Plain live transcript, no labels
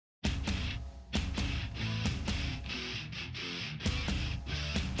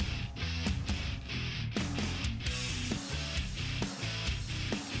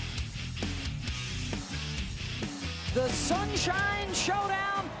the Sunshine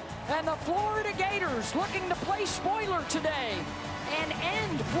Showdown, and the Florida Gators looking to play spoiler today and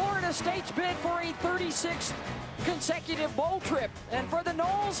end Florida State's bid for a 36th consecutive bowl trip. And for the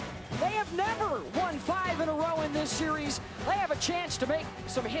Noles, they have never won 5 in a row in this series. They have a chance to make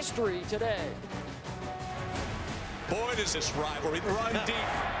some history today. Boy, does this rivalry run deep.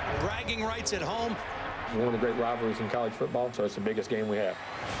 Bragging rights at home. One of the great rivalries in college football, so it's the biggest game we have.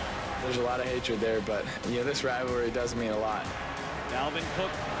 There's a lot of hatred there, but this rivalry does mean a lot. Dalvin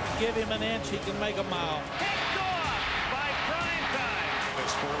Cook, give him an inch, he can make a mile. Picked off by prime time.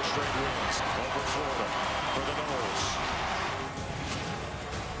 It's 4 straight wins over Florida for the Noles.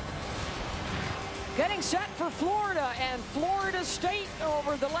 Getting set for Florida and Florida State.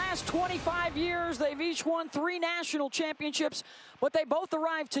 Over the last 25 years, they've each won 3 national championships, but they both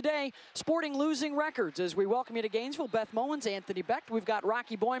arrived today sporting losing records. As we welcome you to Gainesville, Beth Mowins, Anthony Becht. We've got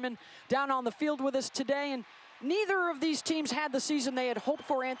Rocky Boyman down on the field with us today, and neither of these teams had the season they had hoped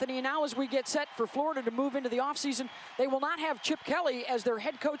for, Anthony. And now as we get set for Florida to move into the offseason, they will not have Chip Kelly as their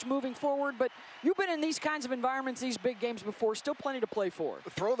head coach moving forward. But you've been in these kinds of environments, these big games before, still plenty to play for.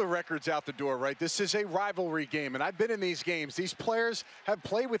 Throw the records out the door, right? This is a rivalry game, and I've been in these games. These players have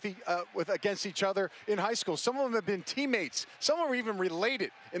played against each other in high school. Some of them have been teammates. Some are even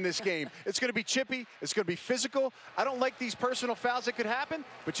related in this game. It's going to be chippy. It's going to be physical. I don't like these personal fouls that could happen,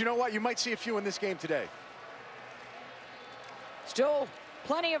 but you know what? You might see a few in this game today. Still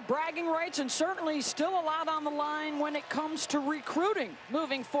plenty of bragging rights, and certainly still a lot on the line when it comes to recruiting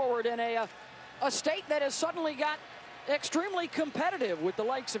moving forward in a state that has suddenly got extremely competitive with the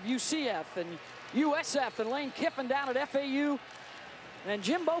likes of UCF and USF and Lane Kiffin down at FAU. And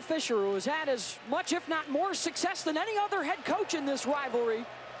Jimbo Fisher, who has had as much, if not more, success than any other head coach in this rivalry,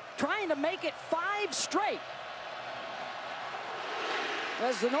 trying to make it 5 straight.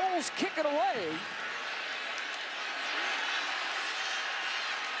 As the Noles kick it away.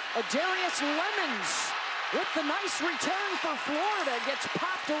 Darius Lemons with the nice return for Florida, gets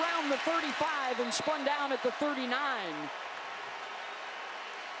popped around the 35 and spun down at the 39.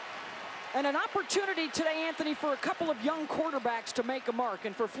 And an opportunity today, Anthony, for a couple of young quarterbacks to make a mark.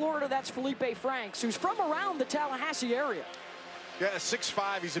 And for Florida, that's Felipe Franks, who's from around the Tallahassee area. Yeah,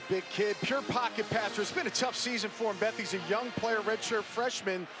 6'5", he's a big kid, pure pocket passer. It's been a tough season for him, Beth. He's a young player, redshirt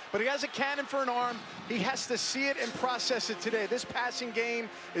freshman, but he has a cannon for an arm. He has to see it and process it today. This passing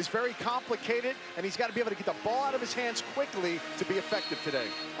game is very complicated, and he's got to be able to get the ball out of his hands quickly to be effective today.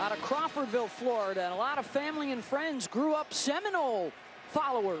 Out of Crawfordville, Florida, and a lot of family and friends grew up Seminole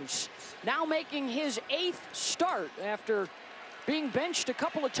followers. Now making his 8th start after being benched a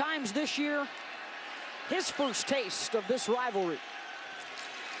couple of times this year. His first taste of this rivalry.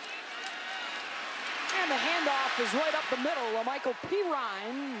 And the handoff is right up the middle. Michael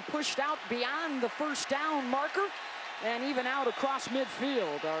Pirine pushed out beyond the first down marker and even out across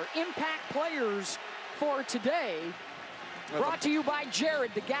midfield. Our impact players for today, brought to you by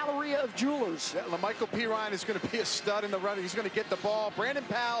Jared, the Galleria of Jewelers. Yeah, Michael Pirine is going to be a stud in the run. He's going to get the ball. Brandon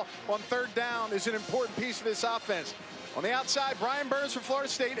Powell on 3rd down is an important piece of this offense. On the outside, Brian Burns for Florida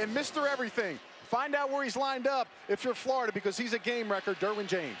State and Mr. Everything. Find out where he's lined up if you're Florida, because he's a game record, Derwin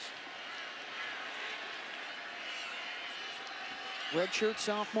James. Redshirt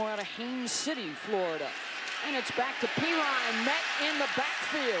sophomore out of Haines City, Florida. And it's back to Pirine, met in the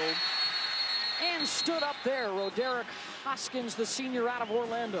backfield. And stood up there, Roderick Hoskins, the senior out of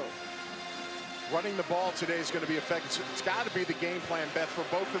Orlando. Running the ball today is going to be effective. It's got to be the game plan, Beth, for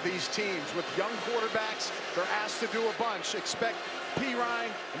both of these teams. With young quarterbacks, they're asked to do a bunch. Expect Pirine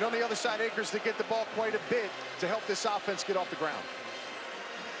and on the other side, Akers, to get the ball quite a bit to help this offense get off the ground.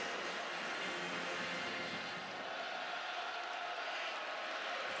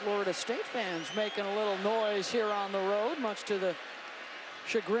 Florida State fans making a little noise here on the road, much to the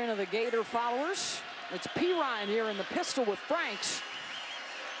chagrin of the Gator followers. It's Pirine here in the pistol with Franks.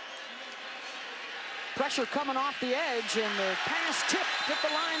 Pressure coming off the edge, and the pass tipped at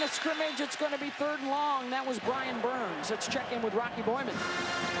the line of scrimmage. It's going to be 3rd and long. That was Brian Burns. Let's check in with Rocky Boyman.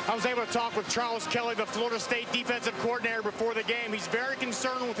 I was able to talk with Charles Kelly, the Florida State defensive coordinator, before the game. He's very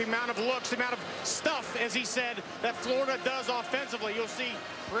concerned with the amount of looks, the amount of stuff, as he said, that Florida does offensively. You'll see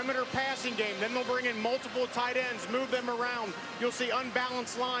perimeter passing game. Then they'll bring in multiple tight ends, move them around. You'll see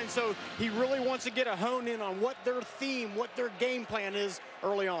unbalanced lines. So he really wants to get a hone in on what their theme, what their game plan is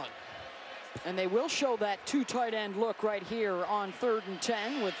early on. And they will show that 2 tight end look right here on 3rd and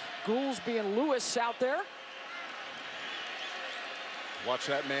 10 with Goolsby and Lewis out there. Watch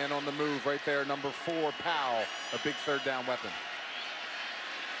that man on the move right there, number 4, Powell, a big 3rd down weapon.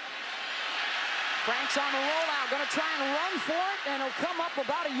 Franks on the rollout, going to try and run for it, and he'll come up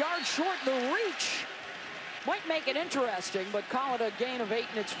about a yard short. The reach Might make it interesting, but call it a gain of 8,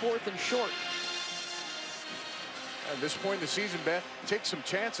 and it's 4th and short. At this point in the season, Beth, take some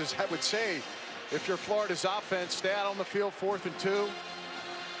chances. I would say, if you're Florida's offense, stay out on the field 4th and 2.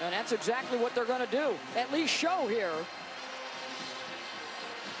 And that's exactly what they're going to do. At least show here.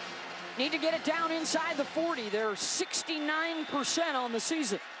 Need to get it down inside the 40. They're 69% on the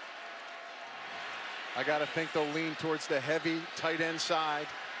season. I got to think they'll lean towards the heavy tight end side,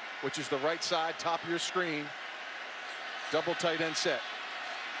 which is the right side, top of your screen. Double tight end set.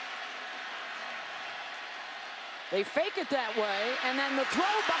 They fake it that way, and then the throw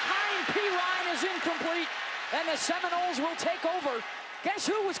behind Pirine is incomplete, and the Seminoles will take over. Guess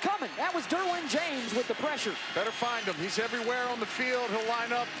who was coming? That was Derwin James with the pressure. Better find him. He's everywhere on the field. He'll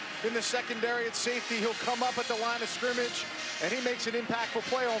line up in the secondary at safety. He'll come up at the line of scrimmage, and he makes an impactful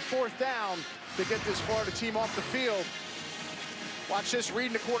play on 4th down to get this Florida team off the field. Watch this,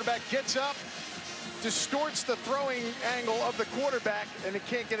 reading the quarterback, gets up, distorts the throwing angle of the quarterback, and it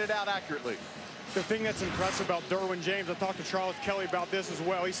can't get it out accurately. The thing that's impressive about Derwin James, I talked to Charles Kelly about this as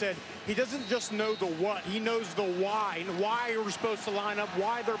well. He said he doesn't just know the what, he knows the why, and why we're supposed to line up,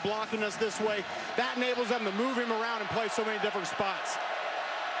 why they're blocking us this way. That enables them to move him around and play so many different spots.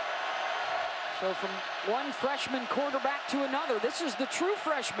 So from one freshman quarterback to another, this is the true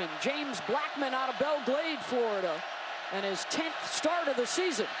freshman, James Blackman out of Belle Glade, Florida, and his 10th start of the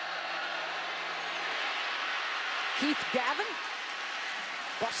season. Keith Gavin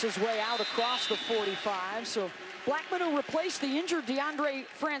busts his way out across the 45. So Blackman, who replaced the injured DeAndre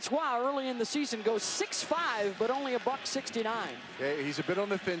Francois early in the season, goes 6'5", but only $169. Yeah, he's a bit on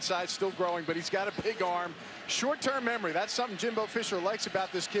the thin side, still growing, but he's got a big arm. Short-term memory, that's something Jimbo Fisher likes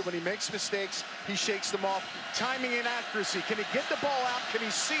about this kid. When he makes mistakes, he shakes them off. Timing and accuracy. Can he get the ball out? Can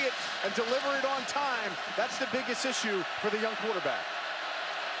he see it and deliver it on time? That's the biggest issue for the young quarterback.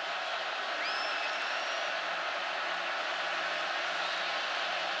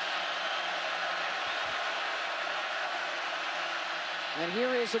 And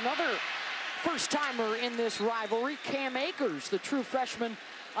here is another first-timer in this rivalry, Cam Akers, the true freshman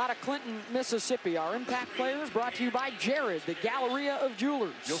out of Clinton, Mississippi. Our impact players brought to you by Jared, the Galleria of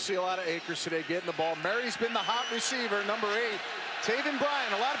Jewelers. You'll see a lot of Akers today getting the ball. Mary's been the hot receiver, number 8. Taven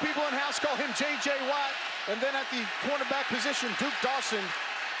Bryan, a lot of people in-house call him J.J. Watt. And then at the cornerback position, Duke Dawson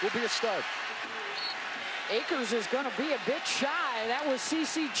will be a stud. Akers is going to be a bit shy. That was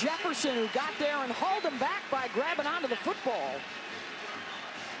C.C. Jefferson who got there and hauled him back by grabbing onto the football.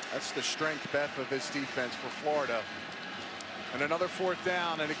 That's the strength, Beth, of this defense for Florida. And another 4th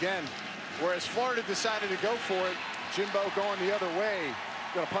down. And again, whereas Florida decided to go for it, Jimbo going the other way,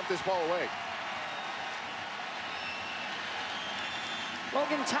 going to punt this ball away.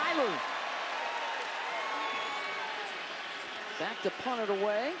 Logan Tyler back to punt it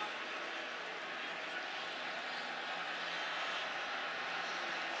away.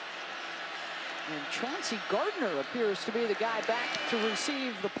 And Chauncey Gardner appears to be the guy back to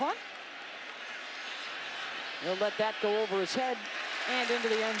receive the punt. He'll let that go over his head and into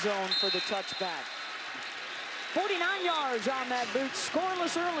the end zone for the touchback. 49 yards on that boot.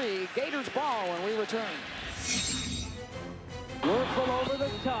 Scoreless early. Gators ball when we return. Würfel over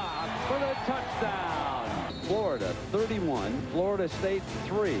the top for the touchdown. Florida 31, Florida State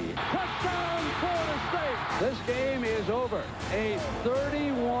 3. Touchdown, Florida State. This game is over. A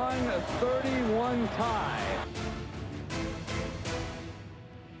 31-31 tie.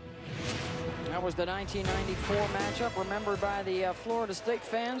 That was the 1994 matchup, remembered by the Florida State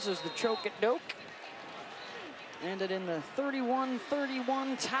fans as the choke at Doak. Ended in the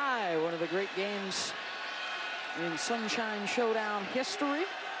 31-31 tie, one of the great games in Sunshine Showdown history.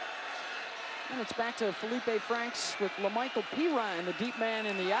 And it's back to Felipe Franks with LaMichael Pirine, the deep man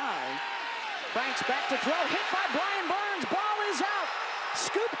in the eye. Franks back to throw, hit by Brian Burns, ball is out.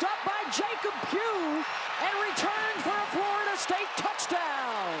 Scooped up by Jacob Pugh and returned for a Florida State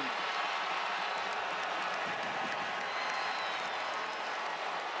touchdown.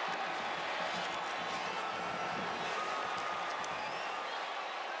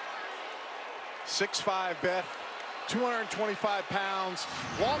 .65", Beth, 225 pounds,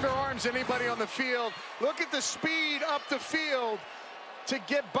 longer arms than anybody on the field. Look at the speed up the field to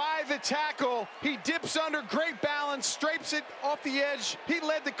get by the tackle. He dips under, great balance, straights it off the edge. He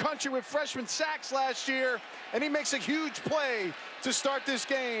led the country with freshman sacks last year, and he makes a huge play to start this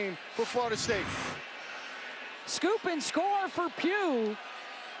game for Florida State. Scoop and score for Pugh,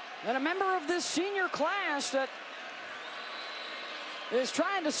 and a member of this senior class that is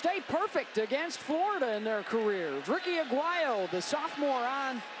trying to stay perfect against Florida in their careers. Ricky Aguayo, the sophomore,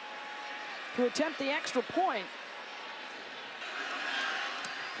 on to attempt the extra point.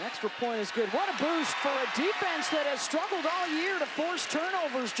 Extra point is good. What a boost for a defense that has struggled all year to force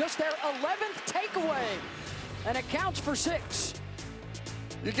turnovers. Just their 11th takeaway, and it counts for 6.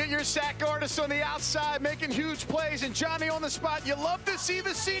 You get your sack artist on the outside making huge plays, and Johnny on the spot. You love to see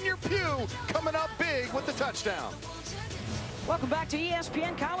the senior Pugh coming up big with the touchdown. Welcome back to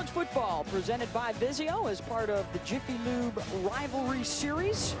ESPN College Football, presented by Vizio as part of the Jiffy Lube Rivalry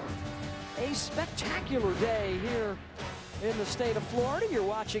Series. A spectacular day here in the state of Florida. You're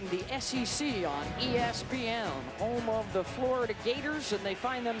watching the SEC on ESPN, home of the Florida Gators, and they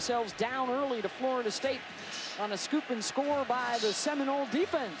find themselves down early to Florida State on a scoop and score by the Seminole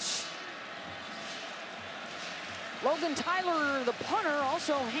defense. Logan Tyler, the punter,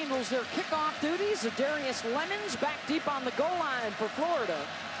 also handles their kickoff duties. Darius Lemons back deep on the goal line for Florida.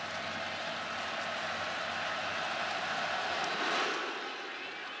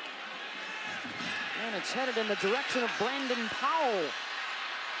 And it's headed in the direction of Brandon Powell.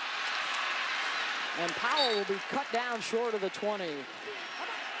 And Powell will be cut down short of the 20.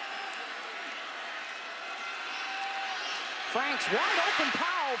 Franks wide open.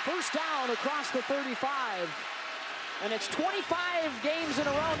 Powell, first down across the 35. And it's 25 games in a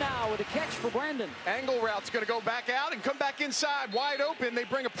row now with a catch for Brandon. Angle route's going to go back out and come back inside wide open. They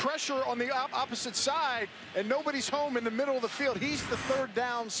bring a pressure on the opposite side, and nobody's home in the middle of the field. He's the third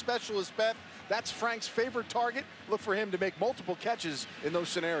down specialist, Beth. That's Frank's favorite target. Look for him to make multiple catches in those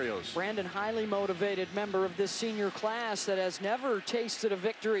scenarios. Brandon, highly motivated member of this senior class that has never tasted a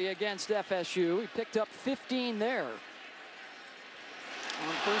victory against FSU. He picked up 15 there.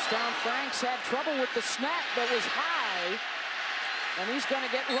 On first down, Franks had trouble with the snap that was high, and he's going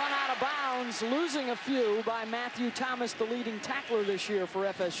to get run out of bounds, losing a few by Matthew Thomas, the leading tackler this year for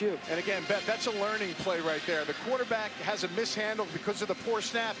FSU. And again, Beth, that's a learning play right there. The quarterback has a mishandle because of the poor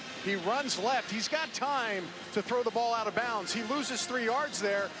snap. He runs left. He's got time to throw the ball out of bounds. He loses 3 yards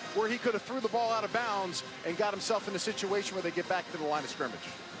there where he could have threw the ball out of bounds and got himself in a situation where they get back to the line of scrimmage.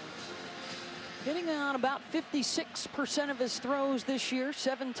 Hitting on about 56% of his throws this year,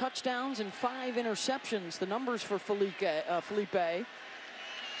 7 touchdowns and 5 interceptions. The numbers for Felipe.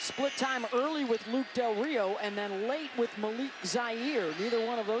 Split time early with Luke Del Rio and then late with Malik Zaire. Neither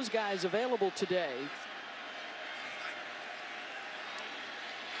one of those guys available today.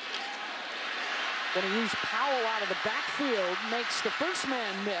 Going to use Powell out of the backfield, makes the first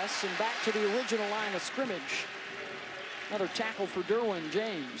man miss, and back to the original line of scrimmage. Another tackle for Derwin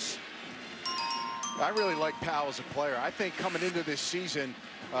James. I really like Powell as a player. I think coming into this season,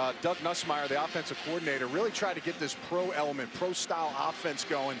 Doug Nussmeier, the offensive coordinator, really tried to get this pro element, pro-style offense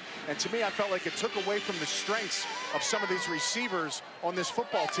going. And to me, I felt like it took away from the strengths of some of these receivers on this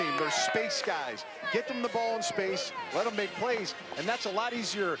football team. They're space guys. Get them the ball in space, let them make plays, and that's a lot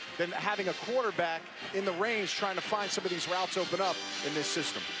easier than having a quarterback in the range trying to find some of these routes open up in this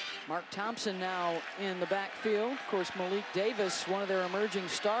system. Mark Thompson now in the backfield. Of course, Malik Davis, one of their emerging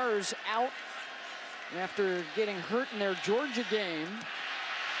stars, out after getting hurt in their Georgia game.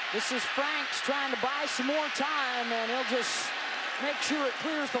 This is Franks trying to buy some more time, and he'll just make sure it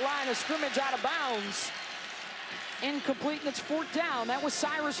clears the line of scrimmage out of bounds. Incomplete, and it's 4th down. That was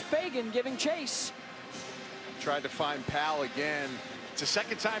Cyrus Fagan giving chase. Tried to find Powell again. It's the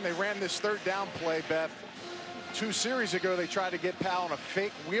second time they ran this 3rd down play, Beth. 2 series ago, they tried to get Powell on a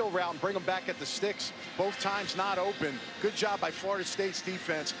fake wheel route and bring him back at the sticks. Both times not open. Good job by Florida State's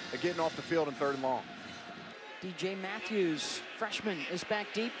defense at getting off the field in 3rd and long. DJ Matthews, freshman, is back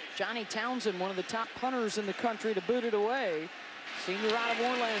deep. Johnny Townsend, one of the top punters in the country, to boot it away. Senior out of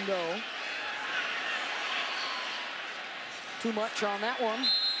Orlando. Too much on that one.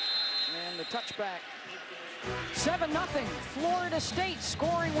 And the touchback. 7-0. Florida State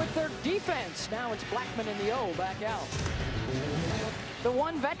scoring with their defense. Now it's Blackman in the O, back out. The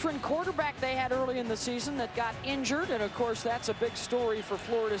one veteran quarterback they had early in the season that got injured, and of course that's a big story for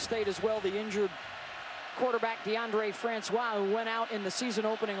Florida State as well. The injured quarterback DeAndre Francois, who went out in the season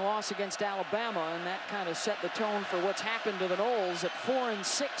opening loss against Alabama, and that kind of set the tone for what's happened to the Noles at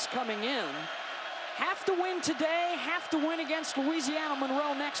 4-6 coming in. Have to win today, have to win against Louisiana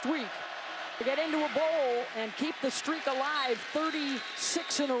Monroe next week to get into a bowl and keep the streak alive.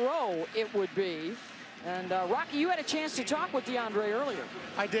 36 in a row it would be. And Rocky, you had a chance to talk with DeAndre earlier.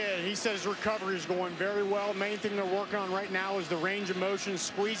 I did. He said his recovery is going very well. Main thing they're working on right now is the range of motion,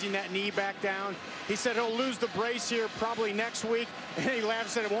 squeezing that knee back down. He said he'll lose the brace here probably next week. And he laughed and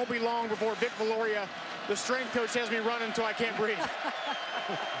said it won't be long before Vic Valoria, the strength coach, has me running until I can't breathe.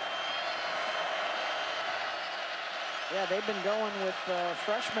 Yeah, they've been going with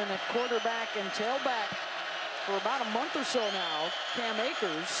freshmen at quarterback and tailback for about a month or so now. Cam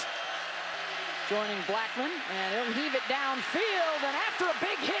Akers joining Blackman, and he'll heave it downfield, and after a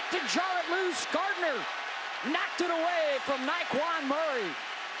big hit to jar it loose, Gardner knocked it away from Naquan Murray.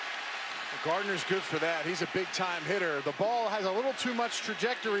 Gardner's good for that. He's a big-time hitter. The ball has a little too much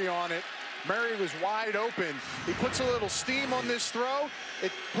trajectory on it. Murray was wide open. He puts a little steam on this throw.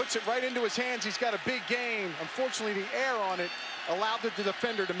 It puts it right into his hands. He's got a big gain. Unfortunately, the air on it allowed the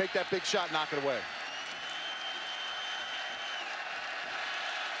defender to make that big shot, knock it away.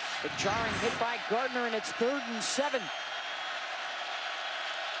 The jarring hit by Gardner, and it's 3rd and 7.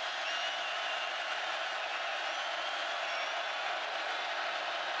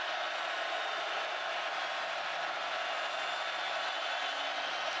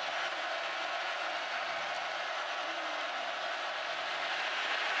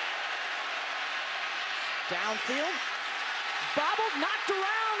 Downfield, bobbled, knocked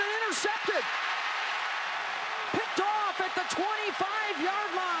around, and intercepted. Picked off at the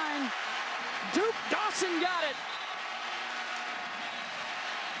 25-yard line. Duke Dawson got it.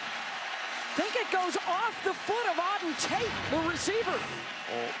 Think it goes off the foot of Auden Tate, the receiver.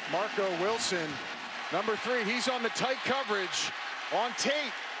 Oh, Marco Wilson, number 3, he's on the tight coverage. On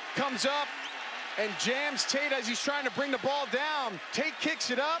Tate, comes up and jams Tate as he's trying to bring the ball down. Tate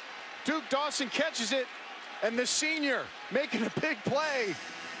kicks it up. Duke Dawson catches it. And the senior making a big play.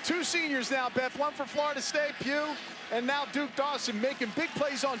 2 seniors now, Beth. One for Florida State, Pugh, and now Duke Dawson making big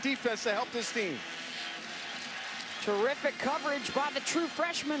plays on defense to help this team. Terrific coverage by the true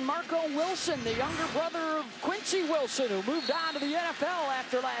freshman Marco Wilson, the younger brother of Quincy Wilson, who moved on to the NFL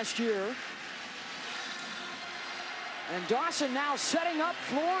after last year. And Dawson now setting up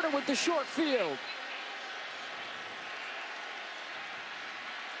Florida with the short field.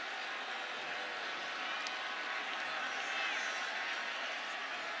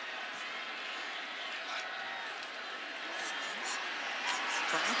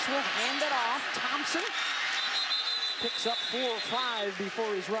 Will hand it off. Thompson picks up 4 or 5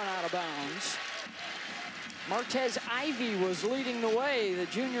 before he's run out of bounds. Martez Ivy was leading the way, the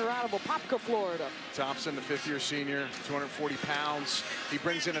junior out of Apopka, Florida. Thompson, the 5th-year senior, 240 pounds. He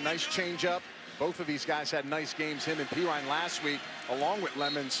brings in a nice changeup. Both of these guys had nice games, him and Pirine last week, along with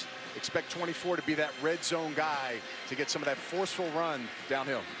Lemons. Expect 24 to be that red zone guy to get some of that forceful run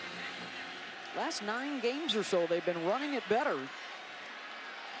downhill. Last 9 games or so, they've been running it better.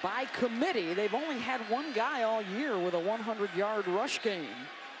 By committee, they've only had 1 guy all year with a 100-yard rush game.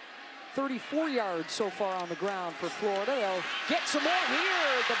 34 yards so far on the ground for Florida. They'll get some more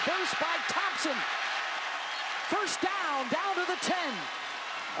here. The burst by Thompson. First down to the 10.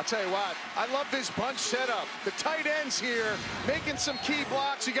 I'll tell you what, I love this bunch setup. The tight ends here making some key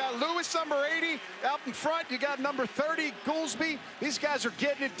blocks. You got Lewis, number 80, out in front. You got number 30, Goolsby. These guys are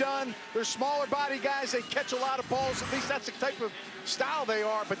getting it done. They're smaller body guys. They catch a lot of balls. At least that's the type of style they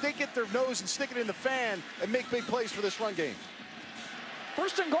are. But they get their nose and stick it in the fan and make big plays for this run game.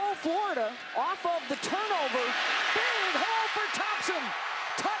 1st and goal, Florida, off of the turnover. Big hole for Thompson.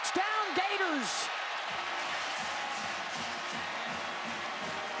 Touchdown, Gators.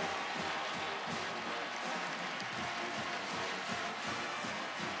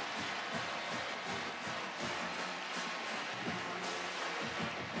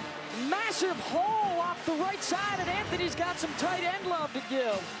 Massive hole off the right side, and Anthony's got some tight end love to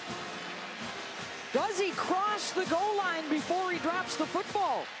give. Does he cross the goal line before he drops the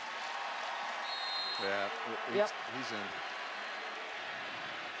football? Yeah, he's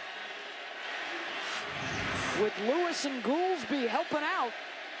in. With Lewis and Goolsby helping out,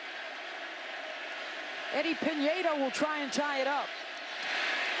 Eddie Pineda will try and tie it up.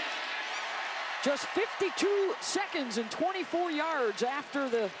 Just 52 seconds and 24 yards after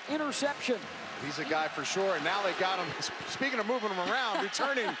the interception. He's a guy for sure, and now they got him, speaking of moving him around,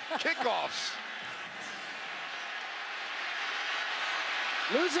 returning kickoffs.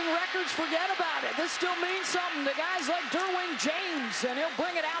 Losing records, forget about it. This still means something to guys like Derwin James, and he'll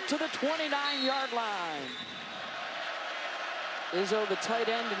bring it out to the 29-yard line. Izzo, the tight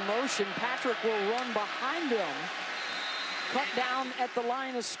end, in motion. Patrick will run behind him. Cut down at the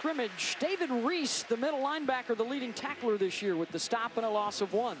line of scrimmage. David Reese, the middle linebacker, the leading tackler this year with the stop and a loss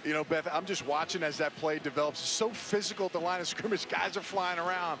of 1. You know, Beth, I'm just watching as that play develops. It's so physical at the line of scrimmage. Guys are flying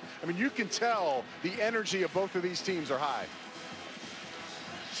around. I mean, you can tell the energy of both of these teams are high.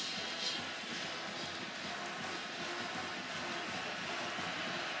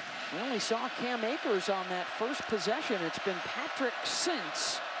 We only saw Cam Akers on that first possession. It's been Patrick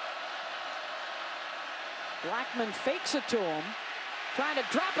since. Blackman fakes it to him, trying to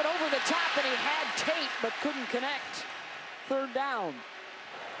drop it over the top, and he had Tate, but couldn't connect. 3rd down.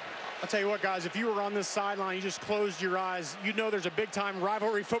 I'll tell you what, guys, if you were on this sideline, you just closed your eyes, you know there's a big-time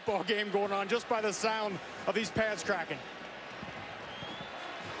rivalry football game going on just by the sound of these pads cracking.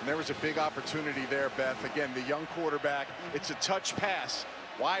 And there was a big opportunity there, Beth. Again, the young quarterback, it's a touch pass.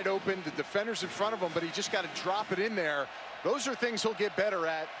 Wide open, the defender's in front of him, but he just got to drop it in there. Those are things he'll get better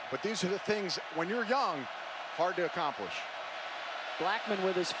at, but these are the things, when you're young, hard to accomplish. Blackman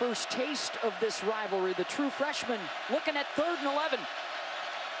with his first taste of this rivalry, the true freshman, looking at 3rd and 11.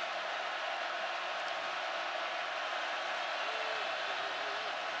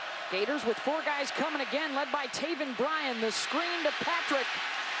 Gators with 4 guys coming again, led by Taven Bryan. The screen to Patrick.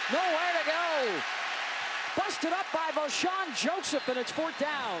 Nowhere to go. Busted up by Voshawn Joseph, and it's 4th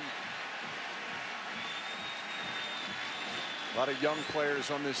down. A lot of young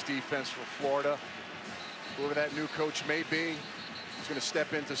players on this defense for Florida. Whoever that new coach may be, he's going to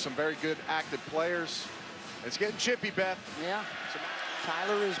step into some very good active players. It's getting chippy, Beth. Yeah.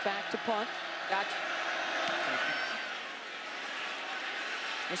 Tyler is back to punt. Gotcha.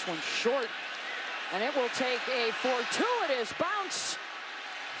 This one's short, and it will take a fortuitous bounce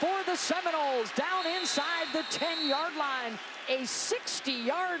for the Seminoles down inside the 10-yard line. A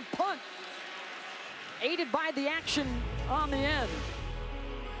 60-yard punt, aided by the action on the end.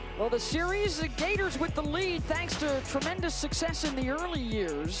 Well, the series, the Gators with the lead thanks to tremendous success in the early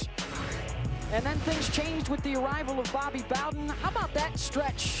years. And then things changed with the arrival of Bobby Bowden. How about that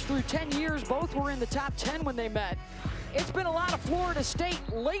stretch? Through 10 years, both were in the top 10 when they met. It's been a lot of Florida State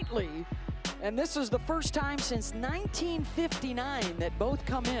lately, and this is the first time since 1959 that both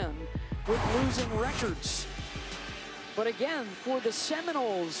come in with losing records. But again, for the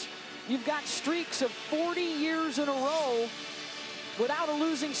Seminoles, you've got streaks of 40 years in a row without a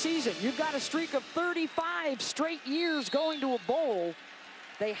losing season. You've got a streak of 35 straight years going to a bowl.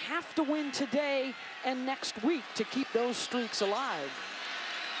 They have to win today and next week to keep those streaks alive.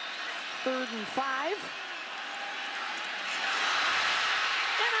 3rd and 5.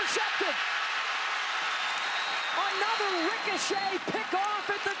 Intercepted. Another ricochet pickoff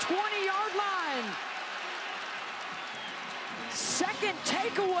at the 20-yard line. Second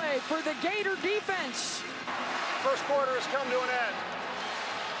takeaway for the Gator defense. First quarter has come to an end.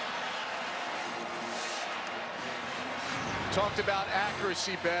 Talked about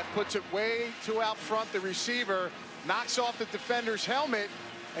accuracy, Beth. Puts it way too out front. The receiver knocks off the defender's helmet,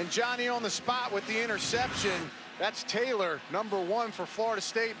 and Johnny on the spot with the interception. That's Taylor, number 1 for Florida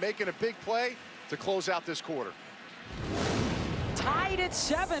State, making a big play to close out this quarter. Tied at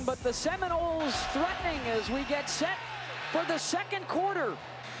 7, but the Seminoles threatening as we get set for the second quarter.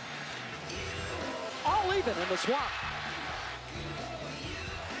 All even in the Swamp.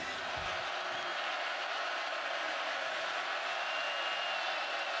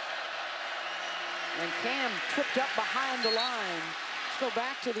 And Cam tripped up behind the line. Let's go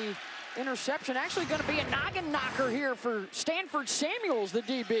back to the interception. Actually going to be a noggin knocker here for Stanford Samuels, the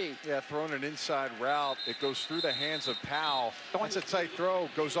DB. Yeah, throwing an inside route. It goes through the hands of Powell. That's a tight throw.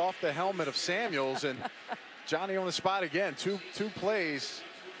 Goes off the helmet of Samuels, and Johnny on the spot again. Two plays.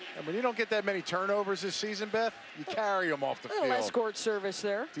 And when you don't get that many turnovers this season, Beth, you carry them off the field. Little escort service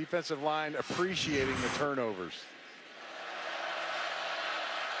there. Defensive line appreciating the turnovers.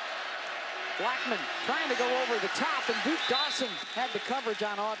 Blackman trying to go over the top, and Duke Dawson had the coverage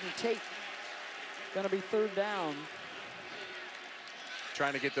on Auden Tate. Going to be 3rd down.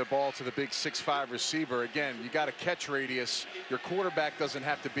 Trying to get the ball to the big 6'5" receiver. Again, you got a catch radius. Your quarterback doesn't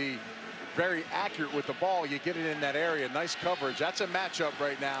have to be very accurate with the ball. You get it in that area. Nice coverage. That's a matchup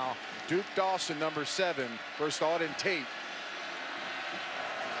right now. Duke Dawson, number 7, versus Auden Tate.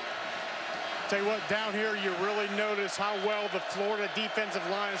 Tell you what, down here you really notice how well the Florida defensive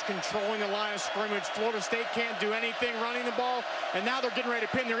line is controlling the line of scrimmage. Florida State can't do anything running the ball, and now they're getting ready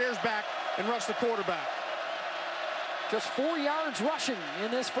to pin their ears back and rush the quarterback. Just 4 yards rushing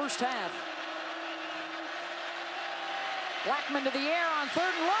in this first half. Blackman to the air on 3rd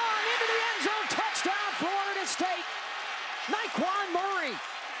and long, into the end zone, touchdown Florida State. Nyquan Murray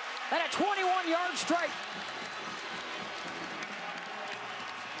at a 21-yard strike.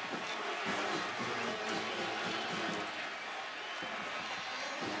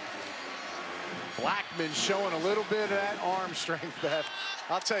 Blackman showing a little bit of that arm strength, Beth.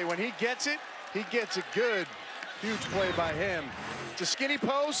 I'll tell you, when he gets it good. Huge play by him. It's a skinny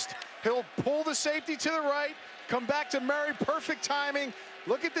post. He'll pull the safety to the right, come back to Murray, perfect timing.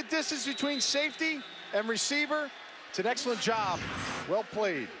 Look at the distance between safety and receiver. It's an excellent job. Well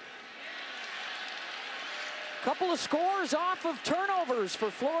played. Couple of scores off of turnovers for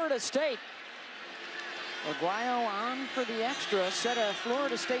Florida State. Aguayo on for the extra, set a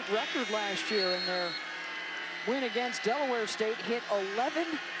Florida State record last year in their win against Delaware State, hit 11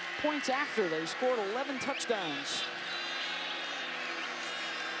 points after. They scored 11 touchdowns.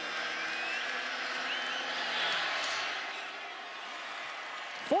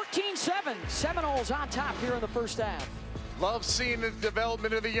 (14-7). Seminoles on top here in the first half. Love seeing the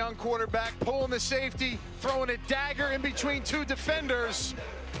development of the young quarterback, pulling the safety, throwing a dagger in between two defenders,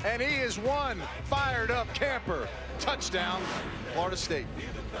 and he is one fired up camper. Touchdown, Florida State.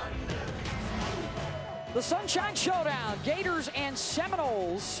 The Sunshine Showdown, Gators and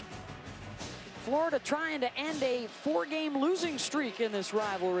Seminoles. Florida trying to end a 4-game losing streak in this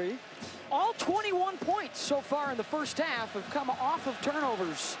rivalry. All 21 points so far in the first half have come off of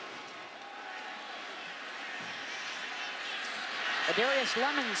turnovers. Adarius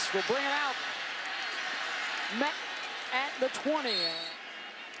Lemons will bring it out. Met at the 20.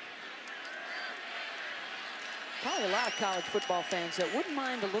 Probably a lot of college football fans that wouldn't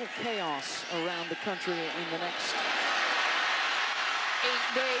mind a little chaos around the country in the next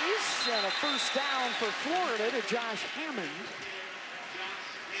 8 days. And a first down for Florida to Josh Hammond.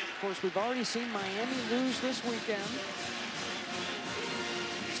 Of course, we've already seen Miami lose this weekend.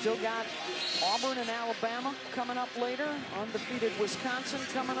 Still got Auburn and Alabama coming up later. Undefeated Wisconsin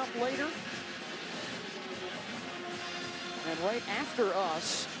coming up later. And right after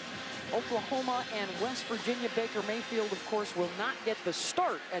us, Oklahoma and West Virginia. Baker Mayfield, of course, will not get the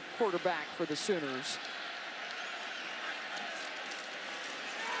start at quarterback for the Sooners.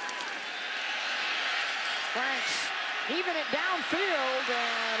 Franks even it downfield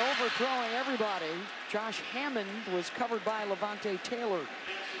and overthrowing everybody. Josh Hammond was covered by Levante Taylor.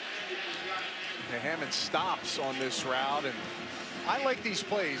 Hammond stops on this route, and I like these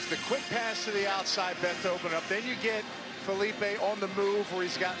plays. The quick pass to the outside, bet to open up. Then you get Felipe on the move where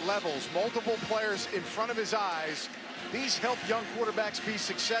he's got levels, multiple players in front of his eyes. These help young quarterbacks be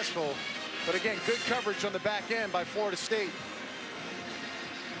successful. But again, good coverage on the back end by Florida State.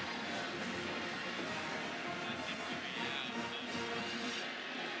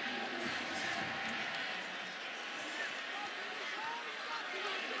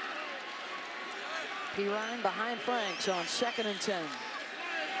 Pirine behind Franks on 2nd and 10.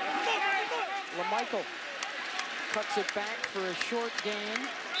 LaMichael cuts it back for a short gain.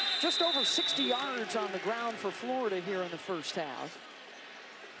 Just over 60 yards on the ground for Florida here in the first half.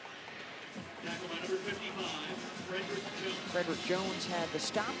 Frederick Jones had the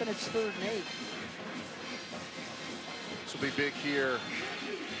stop, and it's 3rd and 8. This will be big here.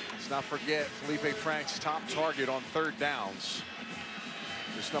 Let's not forget Felipe Franks' top target on 3rd downs.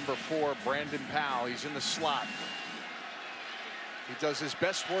 This number 4, Brandon Powell. He's in the slot. He does his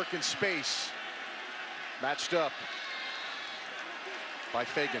best work in space. Matched up by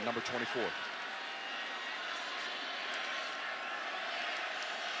Fagan, number 24.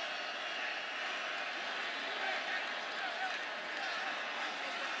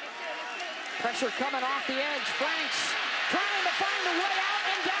 Pressure coming off the edge. Franks trying to find a way out,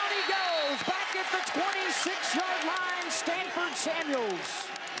 and down he goes. Back at the 26-yard line, Stanford Samuels.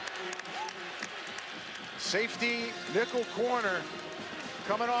 Safety, nickel corner,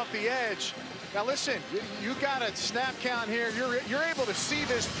 coming off the edge. Now listen, you got a snap count here. You're able to see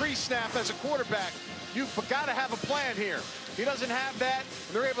this pre-snap as a quarterback. You've got to have a plan here. He doesn't have that,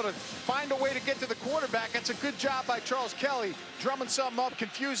 and they're able to find a way to get to the quarterback. That's a good job by Charles Kelly, drumming something up,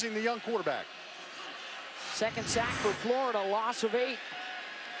 confusing the young quarterback. 2nd sack for Florida, loss of 8.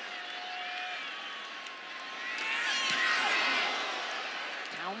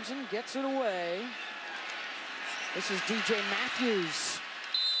 Townsend gets it away. This is DJ Matthews.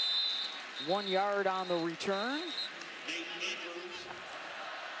 1 yard on the return.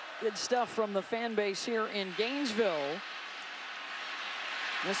 Good stuff from the fan base here in Gainesville.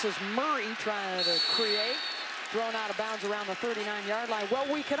 This is Murray trying to create. Thrown out of bounds around the 39-yard line. Well,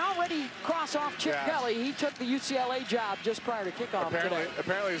 we can already cross off Chip Kelly. He took the UCLA job just prior to kickoff today.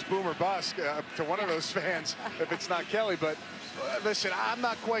 Apparently it's boom or bust to one of those fans if it's not Kelly. But listen, I'm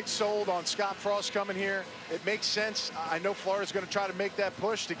not quite sold on Scott Frost coming here. It makes sense. I know Florida's going to try to make that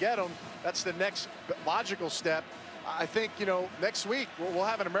push to get him. That's the next logical step. I think, you know, next week we'll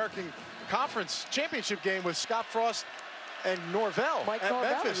have an American Conference Championship game with Scott Frost and Norvell at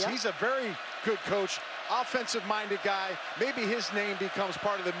Memphis. He's a very good coach, offensive-minded guy. Maybe his name becomes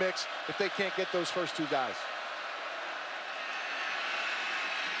part of the mix if they can't get those first 2 guys.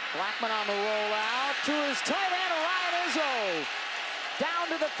 Blackman on the rollout to his tight end, Ryan Izzo. Down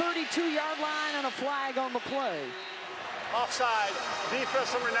to the 32-yard line, and a flag on the play. Offside,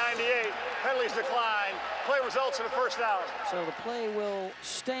 defense number 98, penalties decline. Play results in a first down. So the play will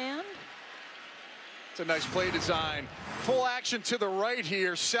stand. It's a nice play design. Full action to the right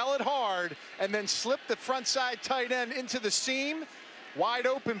here, sell it hard, and then slip the front side tight end into the seam. wide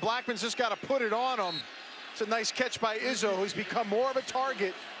open. Blackman's just got to put it on him. It's a nice catch by Izzo, who's become more of a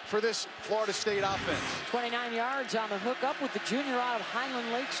target for this Florida State offense. 29 yards on the hookup with the junior out of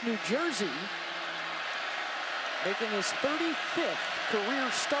Highland Lakes, New Jersey. Making his 35th career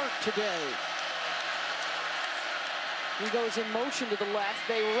start today. He goes in motion to the left.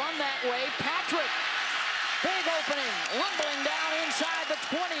 They run that way. Patrick, big opening, rumbling down inside the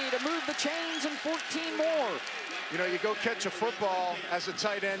 20 to move the chains and 14 more. You know, you go catch a football as a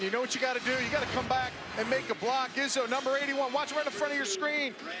tight end. You know what you got to do? You got to come back and make a block. Izzo, number 81, watch right in front of your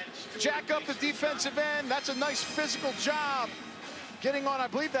screen. Jack up the defensive end. That's a nice physical job. Getting on, I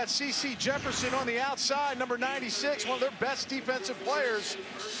believe that's C.C. Jefferson on the outside, number 96, one of their best defensive players.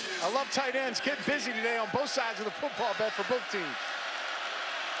 I love tight ends. Get busy today on both sides of the football bet for both teams.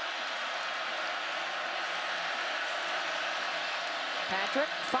 Patrick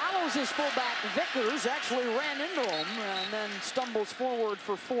follows his fullback Vickers, actually ran into him and then stumbles forward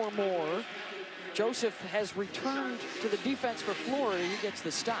for 4 more. Joseph has returned to the defense for Florida. He gets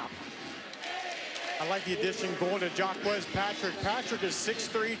the stop. I like the addition going to Jacquez Patrick. Patrick is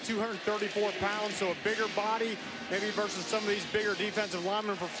 6'3", 234 pounds, so a bigger body, maybe versus some of these bigger defensive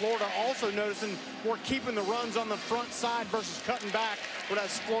linemen for Florida. Also noticing we're keeping the runs on the front side versus cutting back where that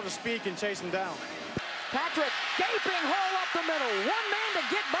Florida speed can chase them down. Patrick, gaping hole up the middle. One man to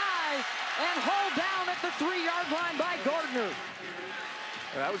get by and hauled down at the 3-yard line by Gardner.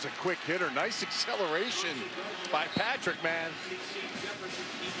 That was a quick hitter. Nice acceleration by Patrick, man.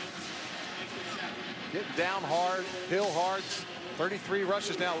 Getting down hard, hill hard. 33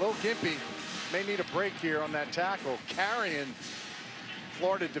 rushes now. Lil Gimpy may need a break here on that tackle, carrying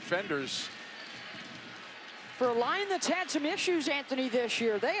Florida defenders. For a line that's had some issues, Anthony, this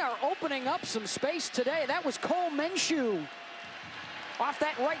year, they are opening up some space today. That was Cole Minshew off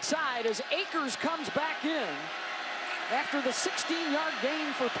that right side as Akers comes back in after the 16-yard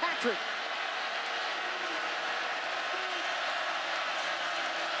gain for Patrick.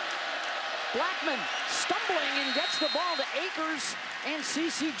 Blackman stumbling and gets the ball to Akers, and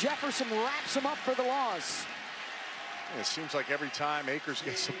C.C. Jefferson wraps him up for the loss. It seems like every time Akers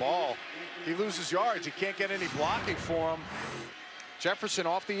gets the ball, he loses yards. He can't get any blocking for him. Jefferson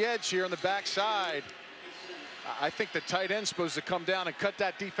off the edge here on the backside. I think the tight end's supposed to come down and cut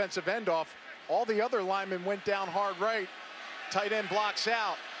that defensive end off. All the other linemen went down hard right. Tight end blocks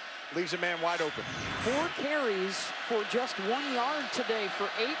out, leaves a man wide open. 4 carries for just 1 yard today for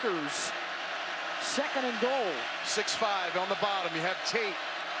Akers. 2nd and goal. 6'5" on the bottom. You have Tate.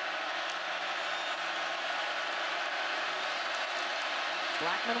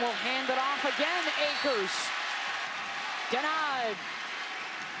 Blackman will hand it off again. Akers denied.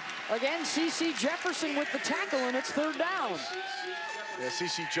 Again, C.C. Jefferson with the tackle, and it's 3rd down. Yeah,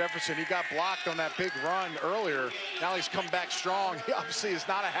 C.C. Jefferson, he got blocked on that big run earlier. Now he's come back strong. He obviously is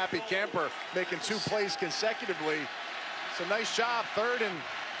not a happy camper, making 2 plays consecutively. It's a nice job. Third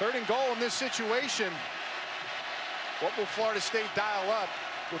and goal in this situation. What will Florida State dial up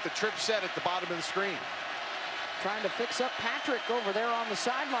with the trip set at the bottom of the screen? Trying to fix up Patrick over there on the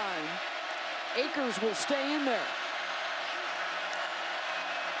sideline. Akers will stay in there.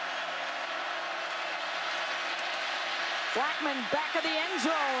 Blackman back of the end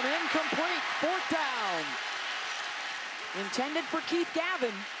zone, incomplete, 4th down. Intended for Keith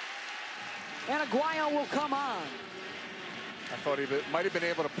Gavin, and Aguayo will come on. I thought he might have been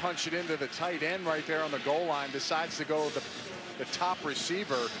able to punch it into the tight end right there on the goal line. Decides to go with the top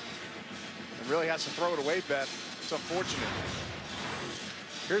receiver and really has to throw it away, Beth. It's unfortunate.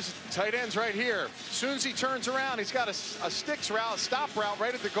 Here's tight ends right here. As soon as he turns around, he's got a sticks route, a stop route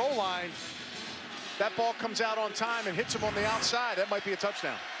right at the goal line. That ball comes out on time and hits him on the outside. That might be a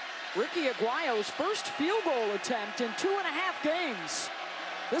touchdown. Ricky Aguayo's first field goal attempt in 2.5 games.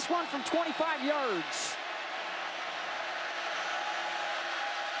 This one from 25 yards.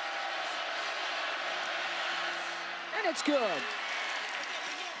 And it's good.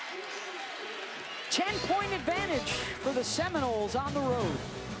 10-point advantage for the Seminoles on the road.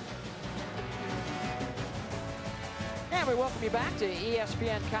 And we welcome you back to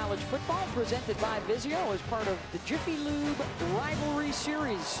ESPN College Football, presented by Vizio as part of the Jiffy Lube Rivalry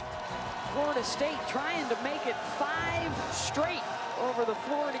Series. Florida State trying to make it 5 straight over the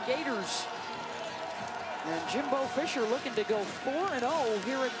Florida Gators. And Jimbo Fisher looking to go 4-0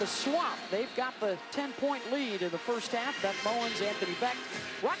 here at the Swamp. They've got the 10-point lead in the first half. Beth Mullins, Anthony Beck,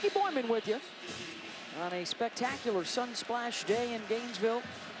 Rocky Boyman with you on a spectacular sun-splashed day in Gainesville.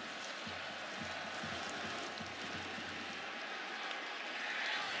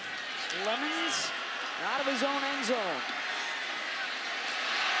 Lemons out of his own end zone.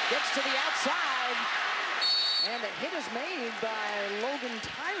 Gets to the outside. And the hit is made by Logan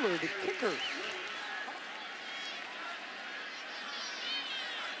Tyler, the kicker.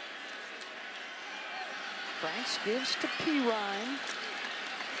 Franks gives to Pirine.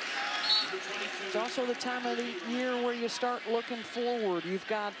 It's also the time of the year where you start looking forward. You've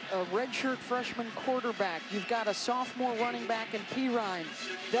got a redshirt freshman quarterback. You've got a sophomore running back in Pirine.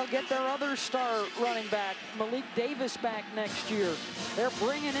 They'll get their other star running back, Malik Davis, back next year. They're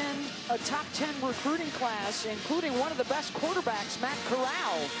bringing in a top 10 recruiting class, including one of the best quarterbacks, Matt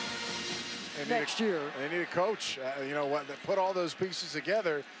Corral, next year. They need a coach. You know what? Put all those pieces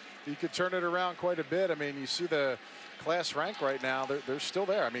together, you could turn it around quite a bit. I mean, you see the class rank right now, they're still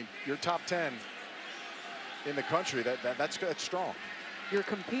there. I mean, you're top 10 in the country. That's strong. You're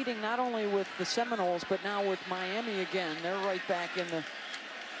competing not only with the Seminoles, but now with Miami again. They're right back in the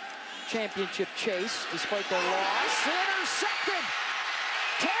championship chase, despite their loss. Intercepted!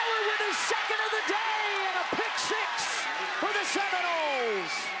 Taylor with his second of the day, and a pick six for the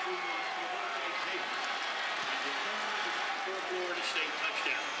Seminoles. Florida State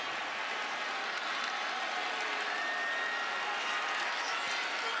touchdown.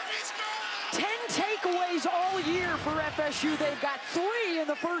 Takeaways all year for FSU. They've got 3 in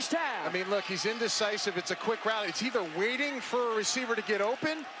the first half. I mean, look, he's indecisive. It's a quick route. It's either waiting for a receiver to get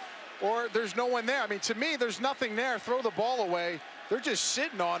open or there's no one there. I mean, to me, there's nothing there. Throw the ball away. They're just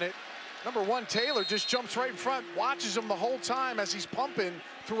sitting on it. Number 1, Taylor just jumps right in front, watches him the whole time as he's pumping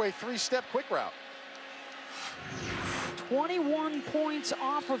through a 3-step quick route. 21 points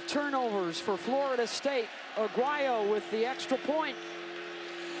off of turnovers for Florida State. Aguayo with the extra point.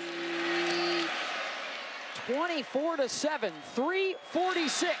 24-7,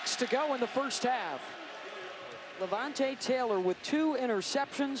 3:46 to go in the first half. Levante Taylor with 2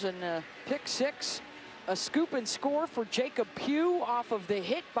 interceptions and a pick six. A scoop and score for Jacob Pugh off of the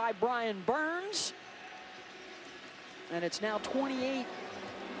hit by Brian Burns. And it's now 28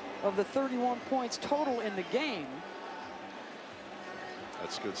 of the 31 points total in the game.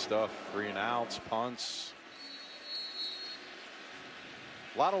 That's good stuff. 3 and outs, punts.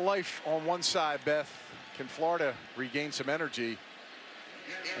 A lot of life on one side, Beth. Can Florida regain some energy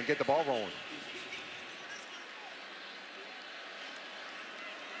and get the ball rolling?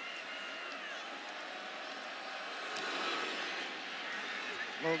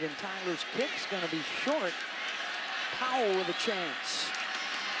 Logan Tyler's kick's going to be short. Powell with a chance.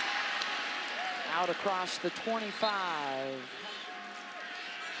 Out across the 25.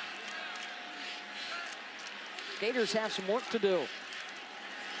 Gators have some work to do,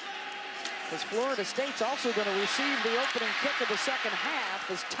 as Florida State's also going to receive the opening kick of the second half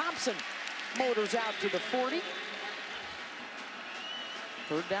as Thompson motors out to the 40.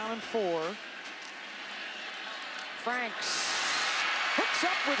 3rd down and 4. Franks hooks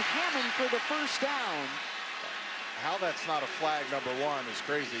up with Hammond for the first down. How that's not a flag, number 1, is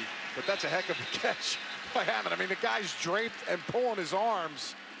crazy, but that's a heck of a catch by Hammond. I mean, the guy's draped and pulling his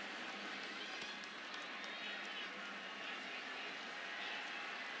arms.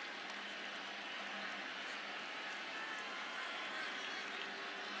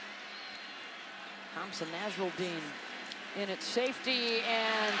 Thompson Nasruldeen in at safety,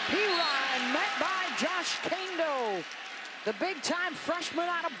 and Pirine met by Josh Kando, the big-time freshman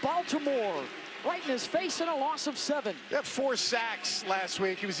out of Baltimore, right in his face and a loss of 7. He had 4 sacks last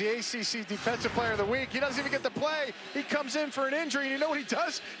week. He was the ACC Defensive Player of the Week. He doesn't even get to play. He comes in for an injury, and you know what he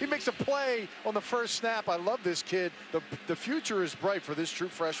does? He makes a play on the first snap. I love this kid. The future is bright for this true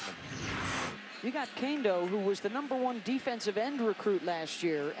freshman. You got Kando, who was the #1 defensive end recruit last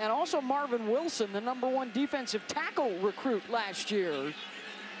year, and also Marvin Wilson, the #1 defensive tackle recruit last year.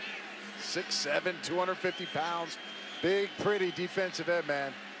 6'7", 250 pounds, big, pretty defensive end,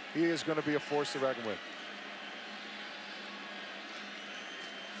 man. He is going to be a force to reckon with.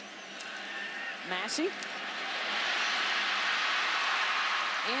 Massey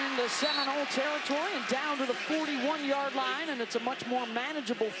into Seminole territory and down to the 41-yard line, and it's a much more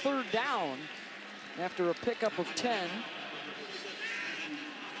manageable 3rd down after a pickup of 10.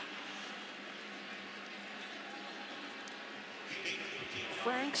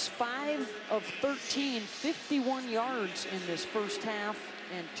 Franks 5 of 13, 51 yards in this first half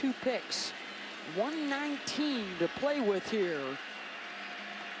and 2 picks. 119 to play with here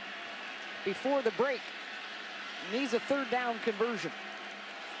before the break. Needs a 3rd down conversion.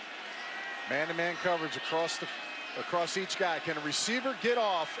 Man-to-man coverage across each guy. Can a receiver get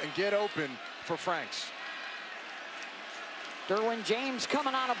off and get open for Franks? Derwin James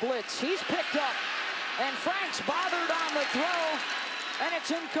coming on a blitz. He's picked up, and Franks bothered on the throw, and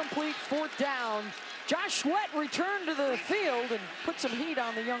it's incomplete. 4th down. Josh Sweat returned to the field and put some heat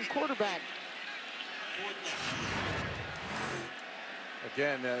on the young quarterback.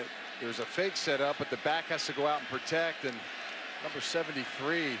 Again, there's a fake set up, but the back has to go out and protect. And number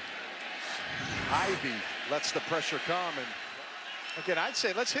 73, Ivy, lets the pressure come. And again, I'd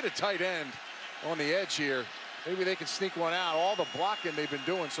say let's hit a tight end on the edge here. Maybe they can sneak one out. All the blocking they've been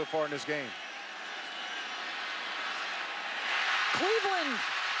doing so far in this game. Cleveland,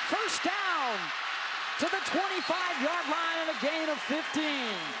 first down to the 25-yard line and a gain of 15.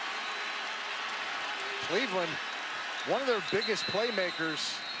 Cleveland, one of their biggest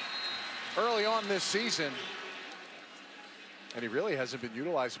playmakers early on this season. And he really hasn't been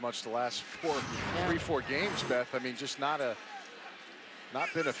utilized much the last 3-4 games, Beth. I mean, just not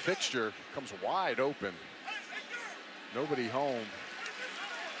been a fixture. Comes wide open. Nobody home.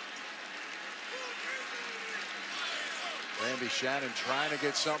 Randy Shannon trying to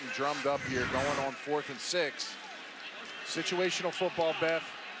get something drummed up here, going on 4th and 6. Situational football, Beth.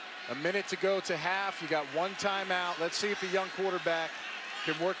 A minute to go to half. You got one timeout. Let's see if the young quarterback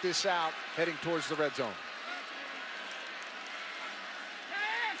can work this out heading towards the red zone.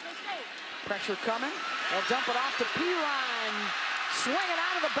 Pressure coming. They'll dump it off to Pirine. Swing it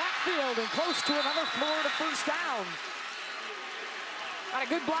out of the backfield and close to another Florida first down. Got a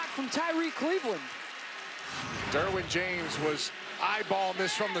good block from Tyree Cleveland. Derwin James was eyeballing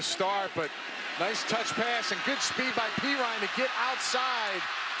this from the start, but nice touch pass and good speed by Pirine to get outside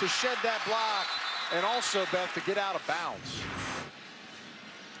to shed that block, and also, Beth, to get out of bounds.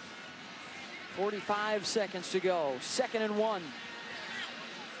 45 seconds to go. 2nd and 1.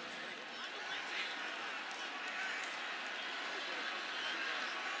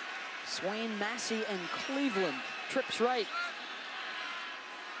 Swain, Massey, and Cleveland. Trips right.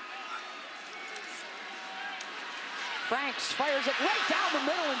 Franks fires it right down the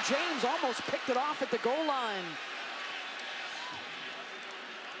middle, and James almost picked it off at the goal line.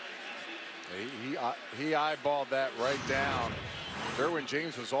 He eyeballed that right down. Derwin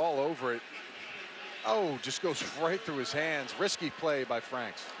James was all over it. Oh, just goes right through his hands. Risky play by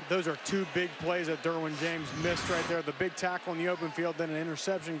Franks. Those are two big plays that Derwin James missed right there. The big tackle in the open field, then an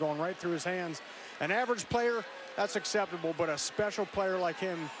interception going right through his hands. An average player, that's acceptable, but a special player like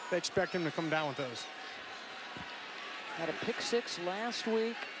him, they expect him to come down with those. Had a pick 6 last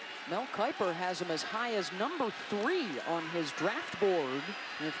week. Mel Kiper has him as high as number 3 on his draft board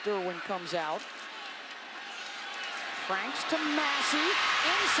if Derwin comes out. Franks to Massey,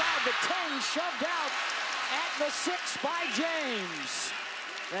 inside the 10, shoved out at the 6 by James.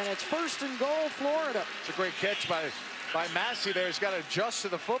 And it's 1st and goal, Florida. It's a great catch by Massey there. He's got to adjust to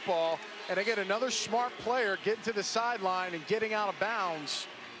the football. And again, another smart player getting to the sideline and getting out of bounds,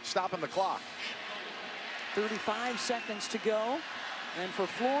 stopping the clock. 35 seconds to go. And for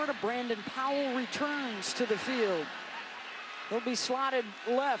Florida, Brandon Powell returns to the field. He'll be slotted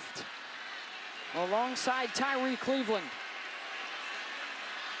left alongside Tyree Cleveland.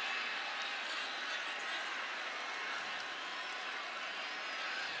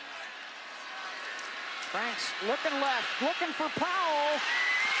 Franks looking left, looking for Powell.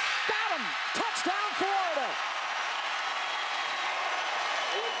 Got him! Touchdown, Florida!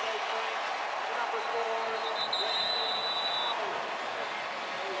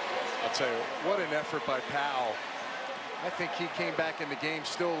 I'll tell you, what an effort by Powell. I think he came back in the game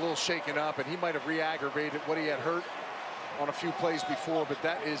still a little shaken up, and he might have re-aggravated what he had hurt on a few plays before, but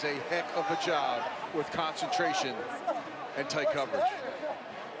that is a heck of a job with concentration and tight coverage.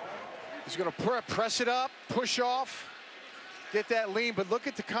 He's going to press it up, push off, get that lean, but look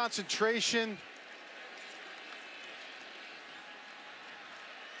at the concentration.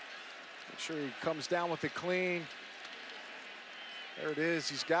 Make sure he comes down with it clean. There it is.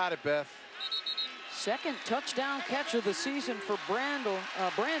 He's got it, Beth. 2nd touchdown catch of the season for Brandon.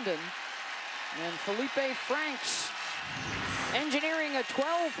 And Felipe Franks engineering a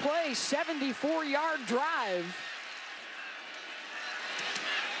 12-play, 74-yard drive.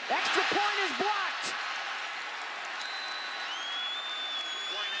 Extra point is blocked.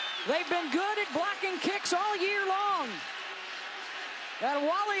 They've been good at blocking kicks all year long. And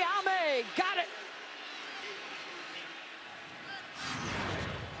Wally Ame got it.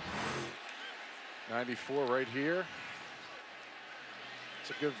 '94 right here. It's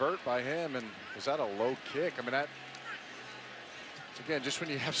a good vert by him, and was that a low kick? I mean, that, again, just when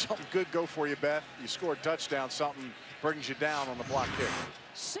you have something good go for you, Beth, you score a touchdown, something brings you down on the block kick.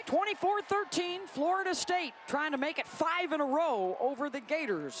 24-13, Florida State trying to make it 5 in a row over the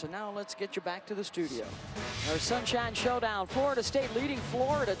Gators. And now let's get you back to the studio. Our Sunshine Showdown. Florida State leading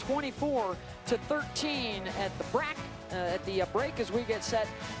Florida 24-13 at the break as we get set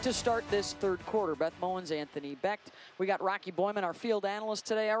to start this third quarter. Beth Mowens, Anthony Becht. We got Rocky Boyman, our field analyst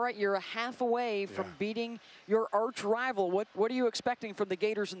today. All right, you're a half away from beating your arch rival. What are you expecting from the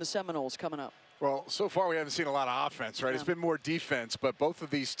Gators and the Seminoles coming up? Well, so far we haven't seen a lot of offense, right? Yeah. It's been more defense, but both of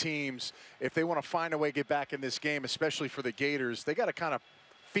these teams, if they want to find a way to get back in this game, especially for the Gators, they got to kind of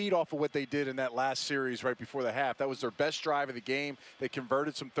feed off of what they did in that last series right before the half. That was their best drive of the game. They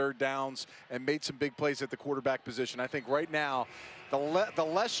converted some third downs and made some big plays at the quarterback position. I think right now, the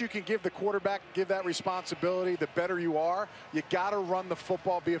less you can give the quarterback, give that responsibility, the better you are. You got to run the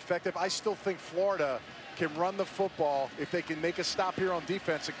football, be effective. I still think Florida can run the football if they can make a stop here on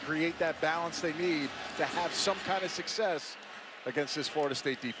defense and create that balance they need to have some kind of success against this Florida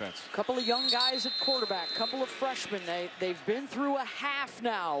State defense. A couple of young guys at quarterback, couple of freshmen. They've been through a half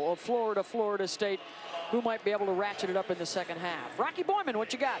now of Florida State, who might be able to ratchet it up in the second half. Rocky Boyman,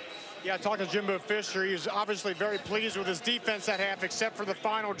 what you got? Yeah, talking to Jimbo Fisher, he was obviously very pleased with his defense that half, except for the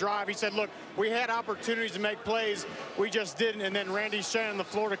final drive. He said, look, we had opportunities to make plays, we just didn't. And then Randy Shannon, the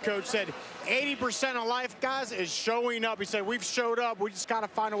Florida coach, said 80% of life, guys, is showing up. He said, we've showed up. We just got to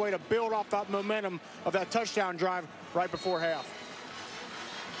find a way to build off that momentum of that touchdown drive right before half.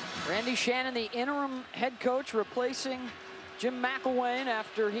 Randy Shannon, the interim head coach, replacing Jim McElwain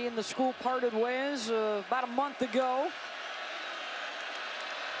after he and the school parted ways about a month ago.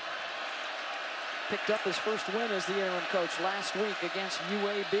 Picked up his first win as the interim coach last week against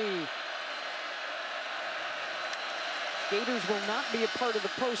UAB. Gators will not be a part of the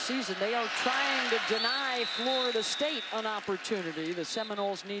postseason. They are trying to deny Florida State an opportunity. The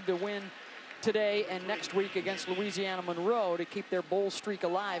Seminoles need to win today and next week against Louisiana Monroe to keep their bowl streak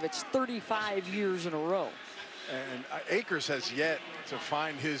alive. It's 35 years in a row. And Akers has yet to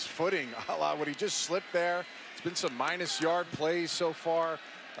find his footing. A lot what he just slipped there. It's been some minus-yard plays so far.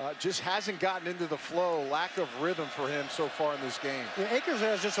 Just hasn't gotten into the flow. Lack of rhythm for him so far in this game. Yeah, Akers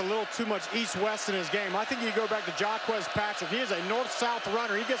has just a little too much east-west in his game. I think you go back to Jaquez Patrick. He is a north-south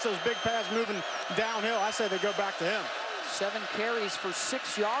runner. He gets those big pads moving downhill. I say they go back to him. 7 carries for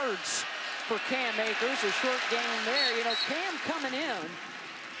 6 yards for Cam Akers. A short gain there. You know, Cam coming in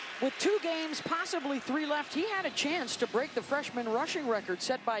with 2 games, possibly 3 left. He had a chance to break the freshman rushing record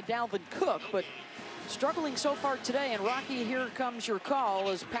set by Dalvin Cook, but struggling so far today. And Rocky, here comes your call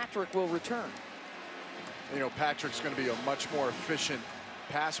as Patrick will return. You know, Patrick's going to be a much more efficient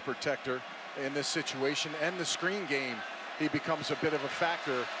pass protector in this situation, and the screen game, he becomes a bit of a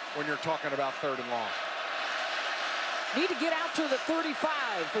factor when you're talking about 3rd and long. Need to get out to the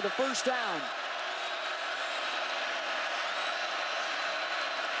 35 for the first down.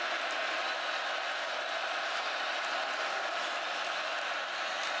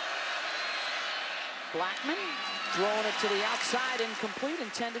 Blackman throwing it to the outside, incomplete,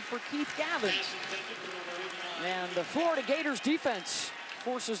 intended for Keith Gavin. And the Florida Gators defense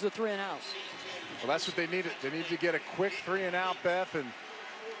forces the 3-and-out. Well, that's what they needed. They need to get a quick 3-and-out, Beth, and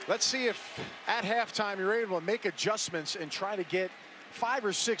let's see if at halftime you're able to make adjustments and try to get 5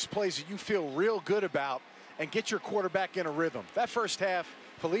 or 6 plays that you feel real good about and get your quarterback in a rhythm. That first half,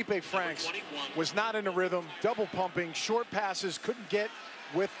 Felipe Franks was not in a rhythm, double pumping, short passes, couldn't get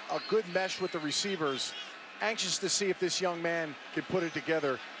with a good mesh with the receivers. Anxious to see if this young man can put it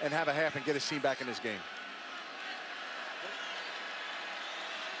together and have a half and get his team back in this game.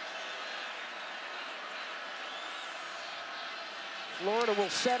 Florida will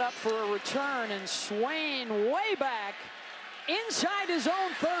set up for a return, and Swain way back inside his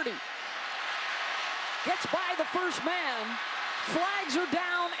own 30. Gets by the first man, flags are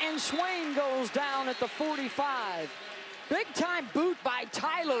down, and Swain goes down at the 45. Big time boot by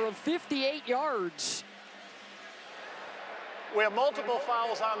Tyler of 58 yards. We have multiple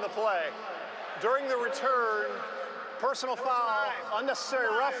fouls on the play. During the return, personal foul, unnecessary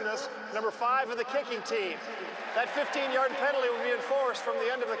roughness, number 5 of the kicking team. That 15-yard penalty will be enforced from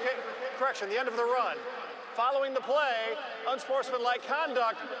the end of the the end of the run. Following the play, unsportsmanlike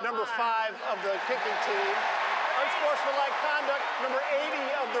conduct, number 5 of the kicking team. Unsportsmanlike conduct, number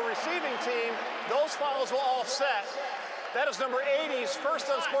 80 of the receiving team. Those fouls will all set. That is number 80's first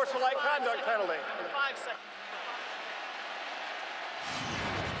unsportsmanlike conduct penalty.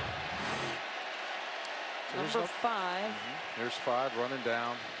 Number 5. There's 5 running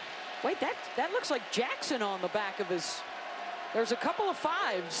down. Wait, that looks like Jackson on the back of his. There's a couple of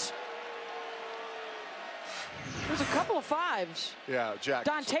 5s. There's a couple of 5s. Yeah,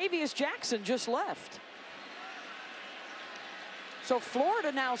 Jackson. Dontavius Jackson just left. So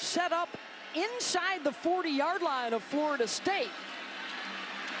Florida now set up inside the 40-yard line of Florida State.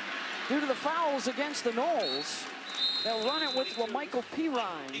 Due to the fouls against the Noles, they'll run it with Michael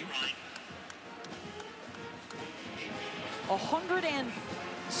Pirine.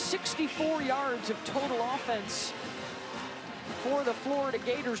 164 yards of total offense for the Florida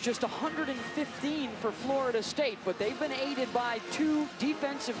Gators, just 115 for Florida State, but they've been aided by 2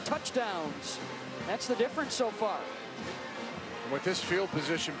 defensive touchdowns. That's the difference so far. With this field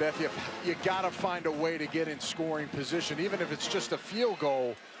position, Beth, you got to find a way to get in scoring position, even if it's just a field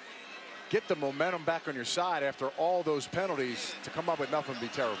goal. Get the momentum back on your side after all those penalties. To come up with nothing would be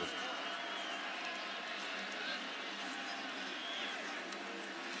terrible.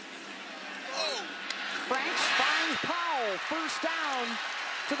 Franks finds Powell, first down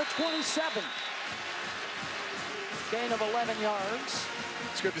to the 27. Gain of 11 yards.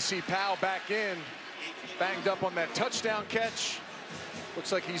 It's good to see Powell back in, banged up on that touchdown catch.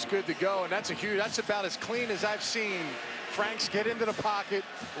 Looks like he's good to go, and that's about as clean as I've seen Franks get into the pocket,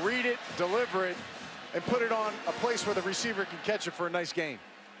 read it, deliver it, and put it on a place where the receiver can catch it for a nice gain.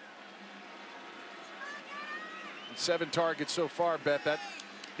 And 7 targets so far, Beth.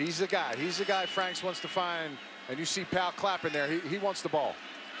 He's the guy. He's the guy Franks wants to find, and you see Powell clapping there. He wants the ball.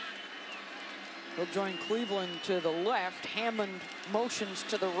 He'll join Cleveland to the left. Hammond motions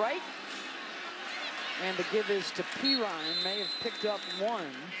to the right. And the give is to Pirine. May have picked up 1.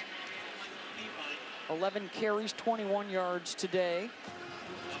 11 carries, 21 yards today.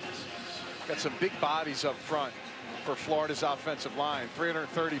 Got some big bodies up front for Florida's offensive line.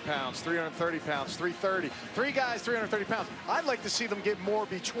 330 pounds, 330 pounds, 330. 3 guys, 330 pounds. I'd like to see them get more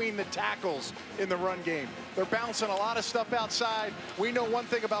between the tackles in the run game. They're bouncing a lot of stuff outside. We know one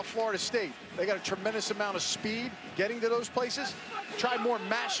thing about Florida State. They got a tremendous amount of speed getting to those places. Try more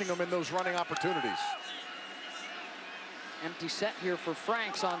mashing them in those running opportunities. Empty set here for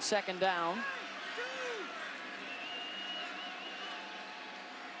Franks on second down.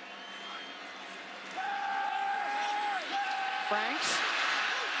 Franks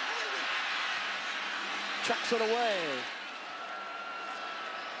chucks it away.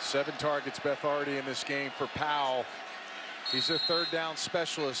 7 targets, Beth, already in this game for Powell. He's their 3rd down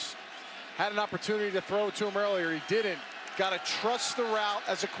specialist. Had an opportunity to throw to him earlier. He didn't. Got to trust the route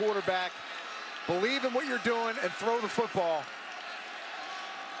as a quarterback. Believe in what you're doing and throw the football.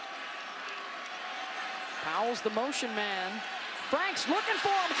 Powell's the motion man. Franks looking for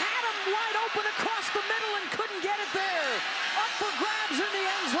him, had him wide open across the middle and couldn't get it there. Up for grabs in the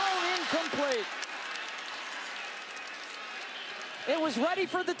end zone, incomplete. It was ready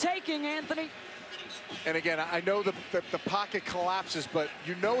for the taking, Anthony. And again, I know the pocket collapses, but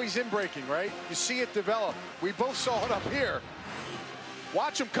you know he's in breaking, right? You see it develop. We both saw it up here.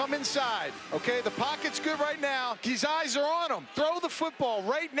 Watch him come inside, okay? The pocket's good right now. His eyes are on him. Throw the football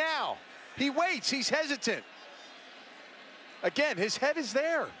right now. He waits, he's hesitant. Again, his head is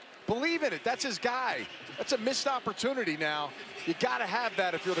there. Believe in it, that's his guy. That's a missed opportunity now. You gotta have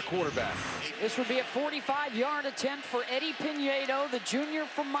that if you're the quarterback. This would be a 45-yard attempt for Eddie Pinedo, the junior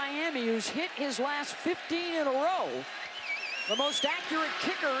from Miami, who's hit his last 15 in a row. The most accurate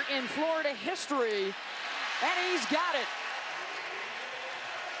kicker in Florida history, and he's got it.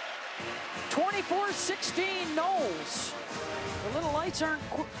 24-16 Noles. The little lights aren't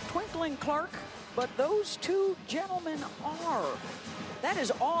twinkling, Clark, but those 2 gentlemen are. That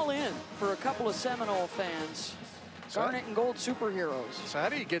is all in for a couple of Seminole fans. Garnet and gold superheroes. So how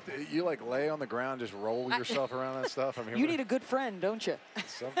do you get, you like lay on the ground, just roll yourself around that stuff? I mean, you need a good friend, don't you?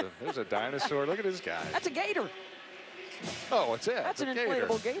 Something. There's a dinosaur. Look at this guy. That's a gator. Oh, what's that? That's an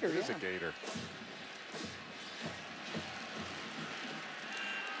inflatable gator. It is a gator.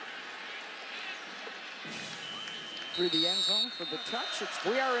 Through the end zone for the touch.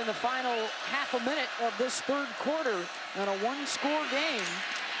 We are in the final half a minute of this 3rd quarter in a 1-score game.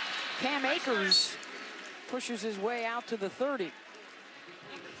 Cam Akers pushes his way out to the 30.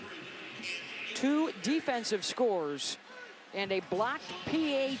 2 defensive scores and a blocked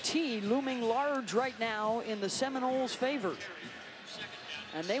PAT looming large right now in the Seminoles' favor.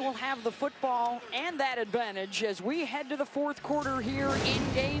 And they will have the football and that advantage as we head to the 4th quarter here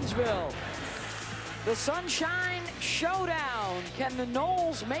in Gainesville. The Sunshine Showdown. Can the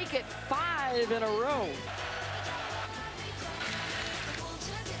Noles make it 5 in a row?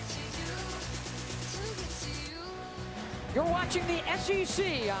 You're watching the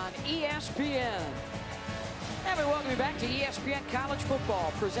SEC on ESPN. And we welcome you back to ESPN College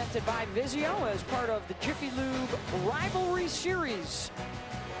Football, presented by Vizio as part of the Jiffy Lube Rivalry Series.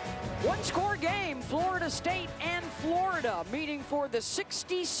 1-score game, Florida State and Florida meeting for the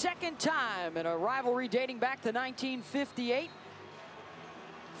 62nd time in a rivalry dating back to 1958.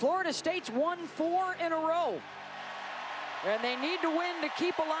 Florida State's won 4 in a row. And they need to win to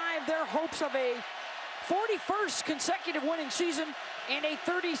keep alive their hopes of a 41st consecutive winning season and a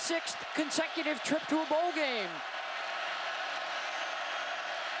 36th consecutive trip to a bowl game.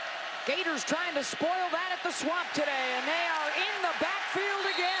 Gators trying to spoil that at the Swamp today, and they are in the backfield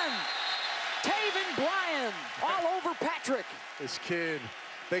again. Taven Bryan all over Patrick. This kid,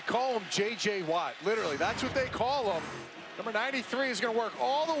 they call him J.J. Watt. Literally, that's what they call him. Number 93 is going to work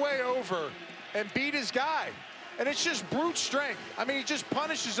all the way over and beat his guy. And it's just brute strength. I mean, he just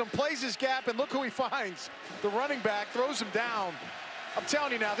punishes him, plays his gap, and look who he finds. The running back throws him down. I'm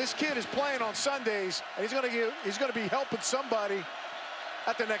telling you now, this kid is playing on Sundays, and he's going to be helping somebody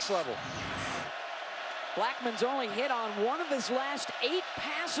at the next level. Blackman's only hit on one of his last 8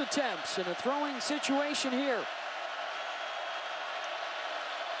 pass attempts in a throwing situation here.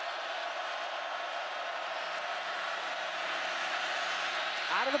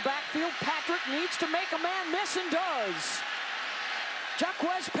 Out of the backfield, Patrick needs to make a man miss and does.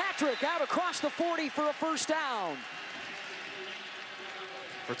 Jaquez Patrick out across the 40 for a first down.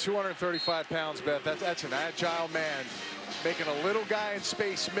 For 235 pounds, Beth, that's an agile man making a little guy in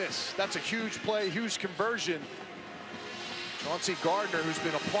space miss. That's a huge play, huge conversion. Chauncey Gardner, who's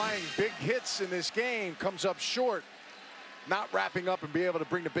been applying big hits in this game, comes up short, not wrapping up and be able to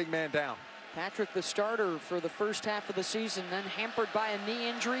bring the big man down. Patrick, the starter for the first half of the season, then hampered by a knee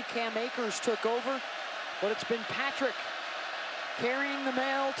injury. Cam Akers took over, but it's been Patrick carrying the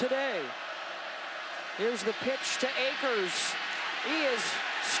mail today. Here's the pitch to Akers. He has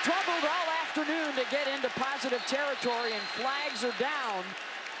struggled all afternoon to get into positive territory, and flags are down.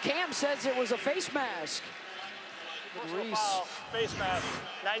 Cam says it was a face mask. Personal foul, face mask,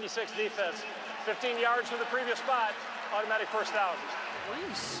 96 defense. 15 yards from the previous spot, automatic first down.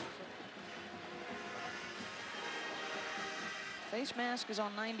 Reese. Face mask is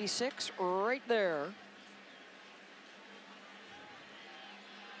on 96 right there.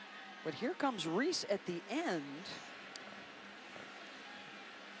 But here comes Reese at the end.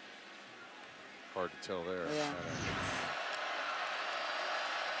 Hard to tell there. Yeah.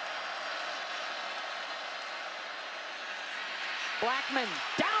 Blackman,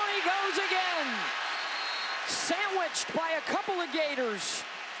 down he goes again. Sandwiched by a couple of Gators.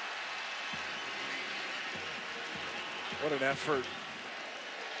 What an effort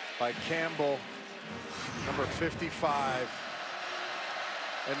by Campbell, number 55,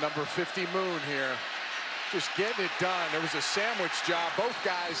 and number 50 Moon here. Just getting it done. There was a sandwich job. Both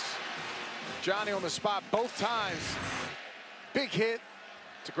guys, Johnny on the spot both times. Big hit.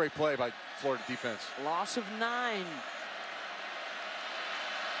 It's a great play by Florida defense. Loss of 9.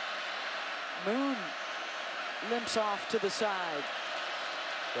 Moon limps off to the side.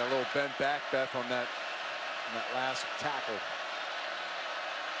 Got a little bent back, Beth, on that last tackle.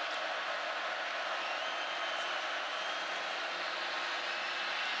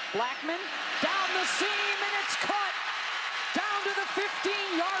 Blackman down the seam, and it's caught down to the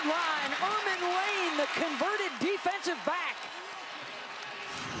 15-yard line. Erman Lane, the converted defensive back.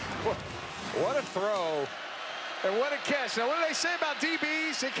 What a throw, and what a catch. Now, what do they say about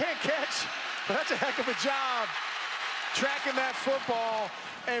DBs? They can't catch, but that's a heck of a job tracking that football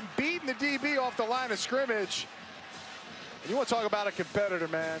and beating the DB off the line of scrimmage. And you want to talk about a competitor,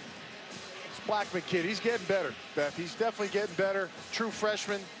 man. This Blackman kid, he's getting better, Beth. He's definitely getting better. True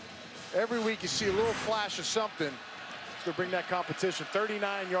freshman. Every week you see a little flash of something to bring that competition.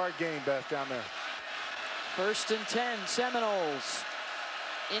 39-yard gain, Beth, down there. 1st and 10, Seminoles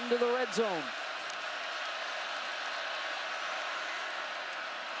into the red zone.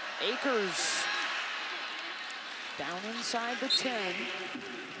 Akers down inside the 10.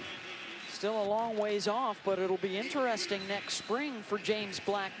 Still a long ways off, but it'll be interesting next spring for James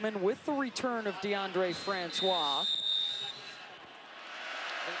Blackman with the return of DeAndre Francois.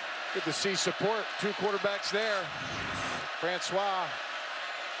 Good to see support. 2 quarterbacks there. Francois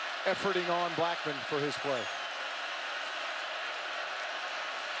efforting on Blackman for his play.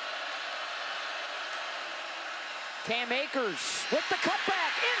 Cam Akers with the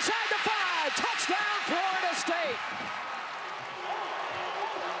cutback inside the 5. Touchdown, Florida State.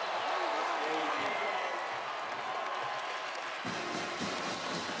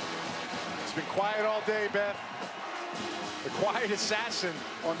 It's been quiet all day, Beth. The quiet assassin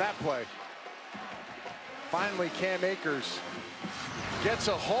on that play. Finally, Cam Akers gets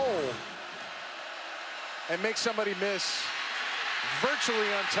a hole and makes somebody miss. Virtually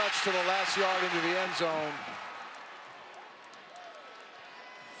untouched to the last yard into the end zone.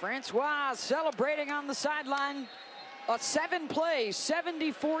 Francois celebrating on the sideline. A 7-play,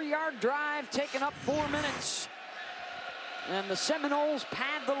 74-yard drive taking up 4 minutes. And the Seminoles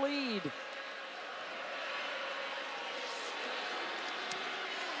pad the lead.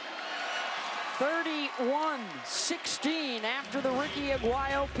 31-16 after the Ricky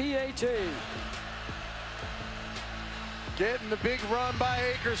Aguayo PAT. Getting the big run by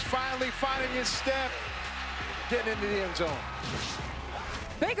Akers, finally finding his step, getting into the end zone.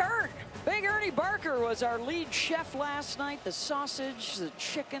 Big Ernie Barker was our lead chef last night. The sausage, the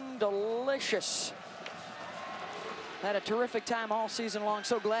chicken, delicious. Had a terrific time all season long.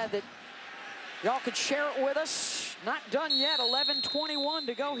 So glad that y'all could share it with us. Not done yet, 11:21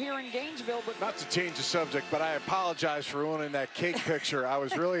 to go here in Gainesville. But not to change the subject, but I apologize for ruining that cake picture. I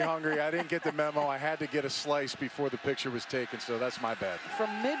was really hungry. I didn't get the memo. I had to get a slice before the picture was taken, so that's my bad.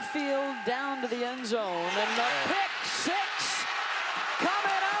 From midfield down to the end zone, and the pick six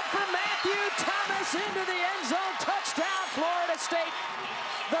coming up for Matthew Thomas into the end zone. Touchdown, Florida State.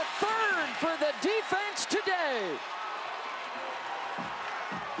 The third for the defense today.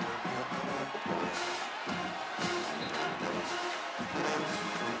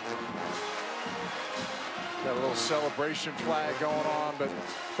 Got a little celebration flag going on, but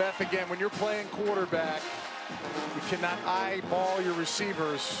Beth, again, when you're playing quarterback, you cannot eyeball your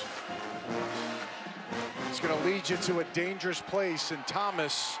receivers. It's going to lead you to a dangerous place, and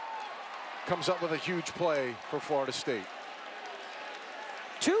Thomas comes up with a huge play for Florida State.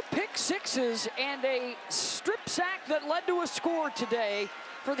 2 pick sixes and a strip sack that led to a score today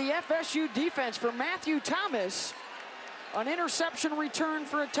for the FSU defense for Matthew Thomas. An interception return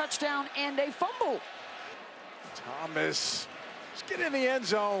for a touchdown and a fumble. Thomas, let's get in the end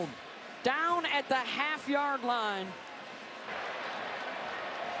zone. Down at the half-yard line.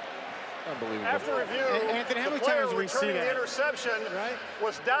 Unbelievable. After review, Anthony, how the many player times we see returning the that? interception Right?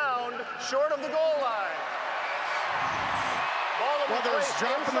 was downed short of the goal line. Whether it's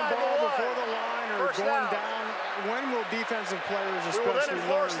dropping the ball before the line or First going down. down, when will defensive players We will then especially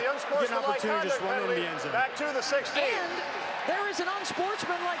enforce learn the get an unsportsmanlike opportunity to conduct just run in penalty the end zone? back to the 16. And there is an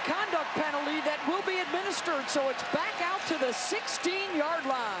unsportsmanlike conduct penalty that will be administered, so it's back out to the 16-yard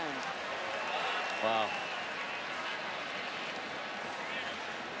line. Wow.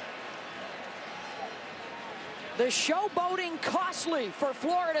 The showboating costly for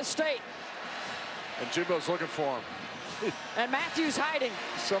Florida State. And Jimbo's looking for him. And Matthews hiding.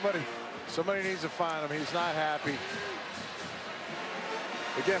 Somebody needs to find him. He's not happy.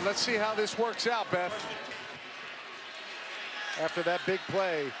 Again, let's see how this works out, Beth. After that big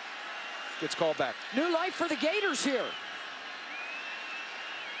play, gets called back. New life for the Gators here.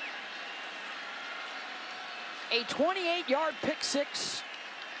 A 28-yard pick six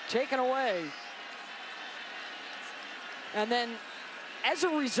taken away. And then, as a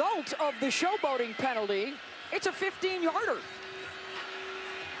result of the showboating penalty, it's a 15-yarder.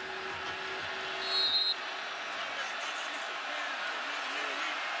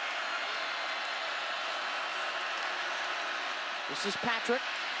 This is Patrick.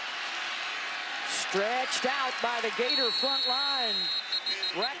 Stretched out by the Gator front line.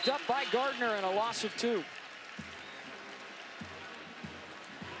 Wrapped up by Gardner and a loss of 2.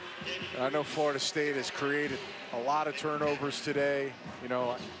 I know Florida State has created a lot of turnovers today. You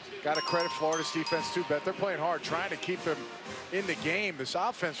know, got to credit Florida's defense too, Beth. They're playing hard, trying to keep them in the game. This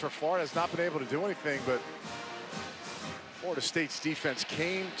offense for Florida has not been able to do anything, but Florida State's defense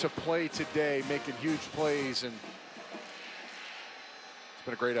came to play today, making huge plays, and it's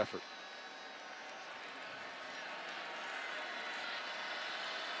been a great effort.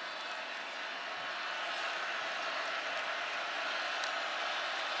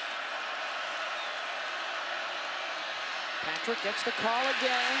 Patrick gets the call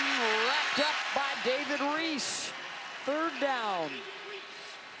again, wrapped up by David Reese. 3rd down.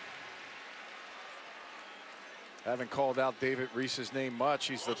 Haven't called out David Reese's name much.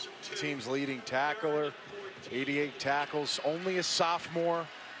 He's the team's leading tackler, 88 tackles, only a sophomore.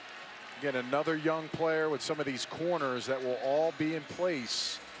 Again, another young player with some of these corners that will all be in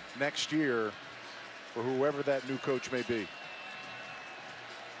place next year for whoever that new coach may be.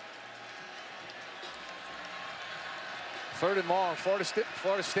 Third and long, Florida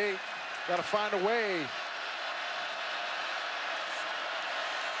State got to find a way.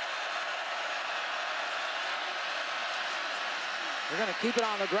 They're going to keep it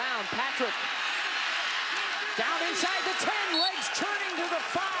on the ground. Patrick down inside the 10, legs churning to the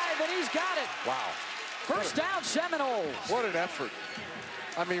 5, and he's got it. Wow. First down, Seminoles. What an effort.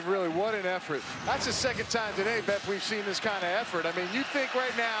 I mean, really, what an effort. That's the second time today, Beth, we've seen this kind of effort. I mean, you think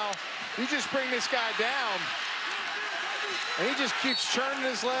right now, you just bring this guy down, And he just keeps churning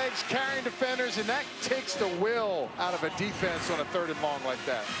his legs, carrying defenders, and that takes the will out of a defense on a 3rd and long like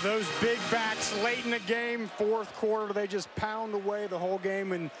that. Those big backs late in the game, 4th quarter, they just pound away the whole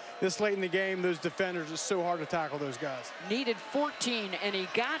game. And this late in the game, those defenders, it's so hard to tackle those guys. Needed 14, and he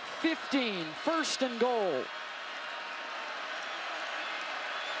got 15. 1st and goal.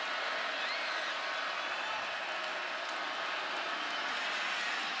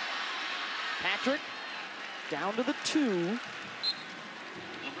 Patrick down to the 2.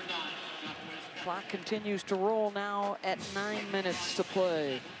 Clock continues to roll now at 9 minutes to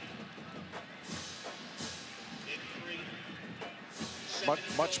play.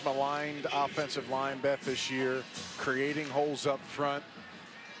 Much maligned offensive line, Beth, this year, creating holes up front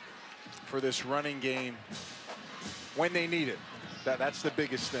for this running game when they need it. That's the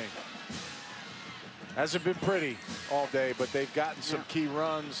biggest thing. Hasn't been pretty all day, but they've gotten some key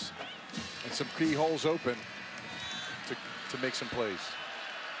runs and some key holes open to make some plays.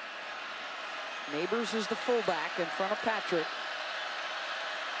 Neighbors is the fullback in front of Patrick.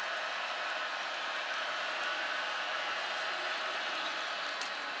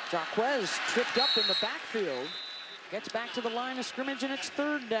 Jaquez tripped up in the backfield. Gets back to the line of scrimmage, and it's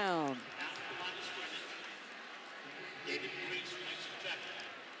 3rd down.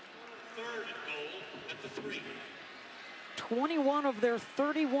 21 of their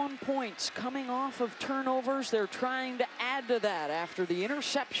 31 points coming off of turnovers. They're trying to add to that after the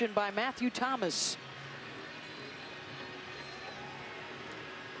interception by Matthew Thomas.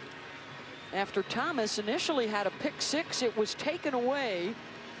 After Thomas initially had a pick 6, it was taken away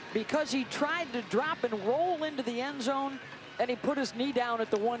because he tried to drop and roll into the end zone, and he put his knee down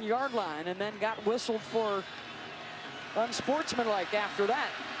at the 1-yard line and then got whistled for unsportsmanlike after that.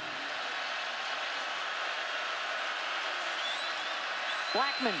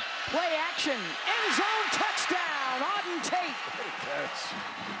 Blackman, play action, end zone touchdown, Auden Tate.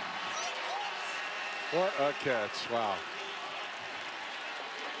 What a catch, wow.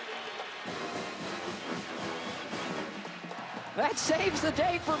 That saves the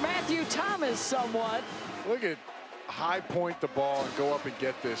day for Matthew Thomas somewhat. Look at high point the ball and go up and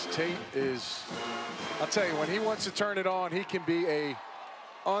get this. Tate is, I'll tell you, when he wants to turn it on, he can be a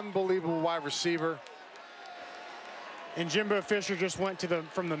unbelievable wide receiver. And Jimbo Fisher just went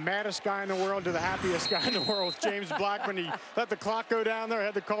from the maddest guy in the world to the happiest guy in the world. James Blackman, he let the clock go down there,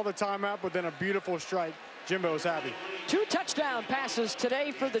 had to call the timeout, but then a beautiful strike. Jimbo was happy. 2 touchdown passes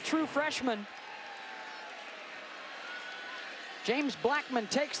today for the true freshman. James Blackman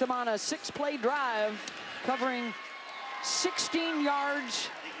takes them on a 6-play drive, covering 16 yards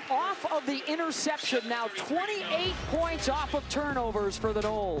off of the interception. Now 28 points off of turnovers for the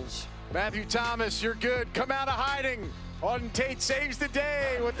Noles. Matthew Thomas, you're good. Come out of hiding. Auden Tate saves the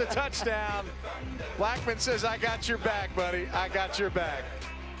day with the touchdown. Blackman says, I got your back, buddy. I got your back.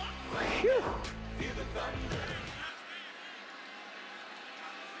 Whew.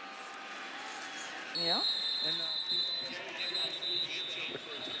 Yeah.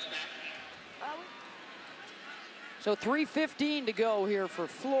 So 3:15 to go here for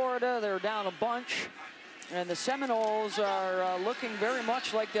Florida. They're down a bunch. And the Seminoles are looking very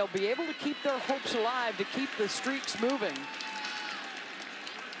much like they'll be able to keep their hopes alive, to keep the streaks moving.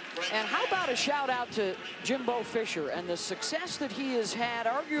 And how about a shout out to Jimbo Fisher and the success that he has had,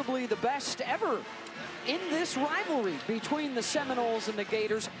 arguably the best ever in this rivalry between the Seminoles and the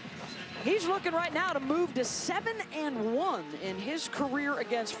Gators. He's looking right now to move to 7-1 in his career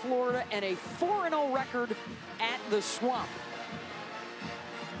against Florida and a 4-0 record at the Swamp.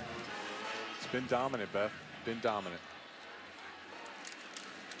 Been dominant, Beth. Been dominant.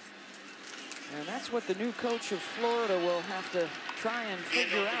 And that's what the new coach of Florida will have to try and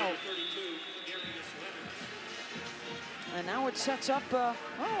figure out. And now it sets up a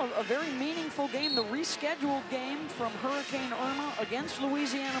very meaningful game, the rescheduled game from Hurricane Irma against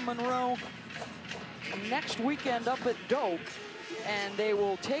Louisiana Monroe next weekend up at Doak. And they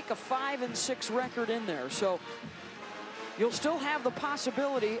will take a 5-6 record in there. So you'll still have the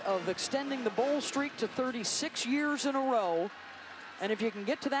possibility of extending the bowl streak to 36 years in a row. And if you can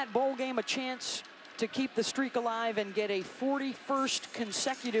get to that bowl game, a chance to keep the streak alive and get a 41st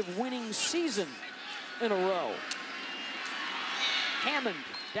consecutive winning season in a row. Hammond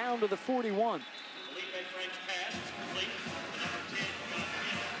down to the 41.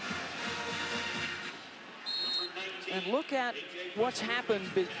 And look at what's happened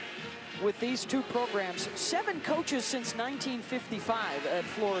with these two programs. 7 coaches since 1955 at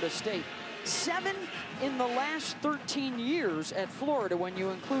Florida State. 7 in the last 13 years at Florida when you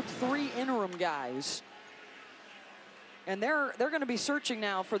include 3 interim guys. And they're going to be searching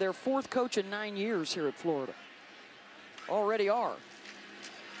now for their 4th coach in 9 years here at Florida. already are.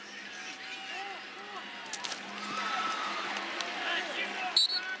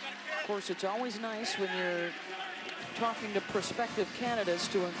 Of course, it's always nice when you're talking to prospective candidates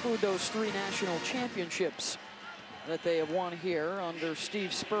to include those 3 national championships that they have won here under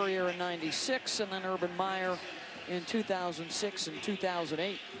Steve Spurrier in '96 and then Urban Meyer in 2006 and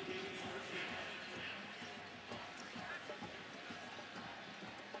 2008.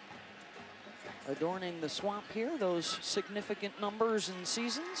 Adorning the swamp here, those significant numbers and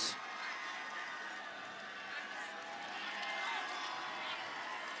seasons.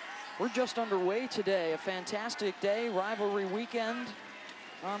 We're just underway today, a fantastic day, rivalry weekend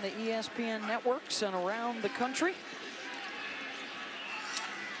on the ESPN networks and around the country.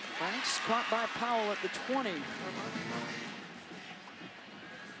 Franks caught by Powell at the 20.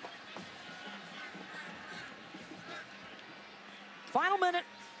 Final minute.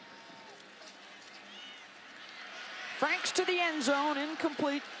 Franks to the end zone,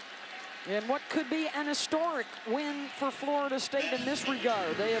 incomplete. In what could be an historic win for Florida State in this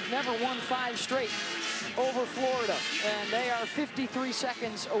regard. They have never won 5 straight over Florida, and they are 53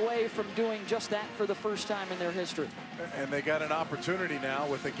 seconds away from doing just that for the first time in their history. And they got an opportunity now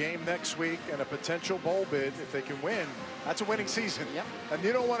with a game next week and a potential bowl bid. If they can win, that's a winning season. Yep. And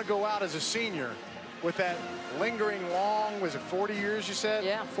you don't want to go out as a senior with that lingering long, was it 40 years you said?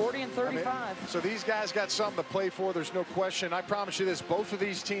 Yeah, 40 and 35. I mean, so these guys got something to play for, there's no question. I promise you this, both of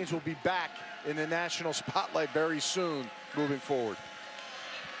these teams will be back in the national spotlight very soon moving forward.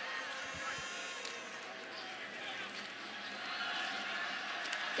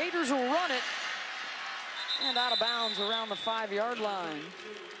 Gators will run it. And out of bounds around the 5-yard line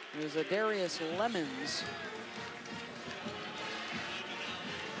is Darius Lemons.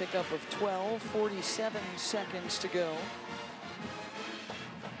 Pickup of 12, 47 seconds to go.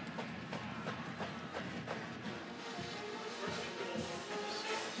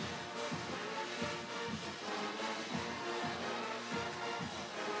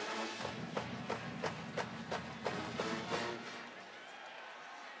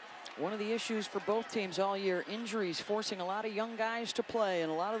 One of the issues for both teams all year, injuries forcing a lot of young guys to play,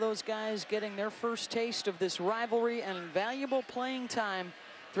 and a lot of those guys getting their first taste of this rivalry and valuable playing time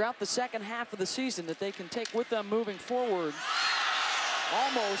throughout the second half of the season that they can take with them moving forward.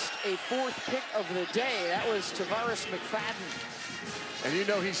 Almost a 4th pick of the day. That was Tavares McFadden. And you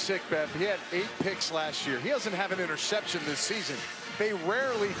know he's sick, Beth. He had 8 picks last year. He doesn't have an interception this season. They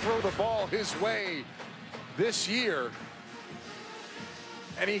rarely throw the ball his way this year.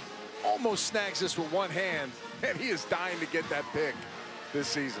 And he almost snags this with one hand, and he is dying to get that pick this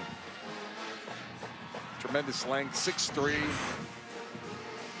season. Tremendous length, 6'3".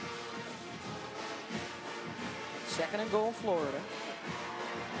 2nd and goal, Florida.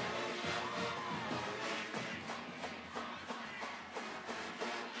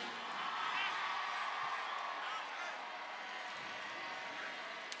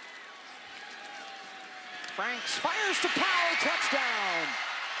 Franks fires to Powell, touchdown.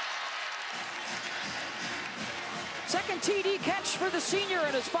 2nd TD catch for the senior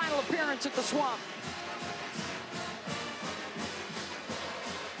in his final appearance at the Swamp.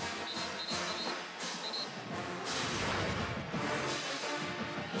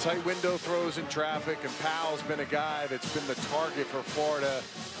 Tight window throws in traffic, and Powell's been a guy that's been the target for Florida.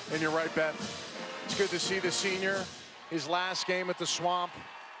 And you're right, Beth. It's good to see the senior, his last game at the Swamp,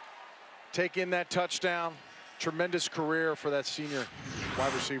 take in that touchdown. Tremendous career for that senior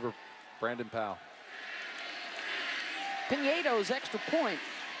wide receiver, Brandon Powell. Pinedo's extra point.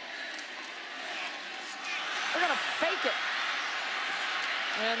 They're gonna fake it.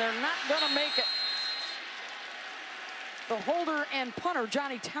 And they're not gonna make it. The holder and punter,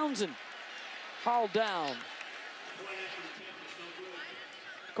 Johnny Townsend, hauled down.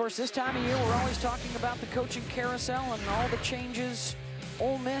 Of course, this time of year, we're always talking about the coaching carousel and all the changes.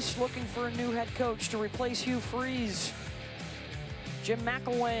 Ole Miss looking for a new head coach to replace Hugh Freeze. Jim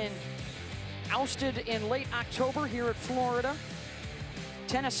McElwain ousted in late October here at Florida.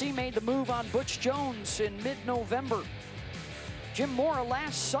 Tennessee made the move on Butch Jones in mid-November. Jim Mora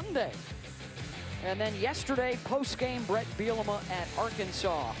last Sunday. And then yesterday, post-game, Brett Bielema at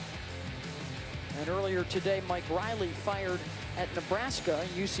Arkansas. And earlier today, Mike Riley fired at Nebraska,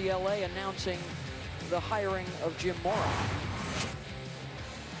 UCLA announcing the hiring of Jim Mora.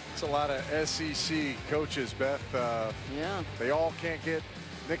 It's a lot of SEC coaches, Beth. Yeah. They all can't get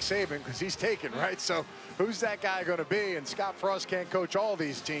Nick Saban because he's taken, right? So who's that guy going to be? And Scott Frost can't coach all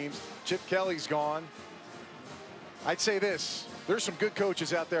these teams. Chip Kelly's gone. I'd say this. There's some good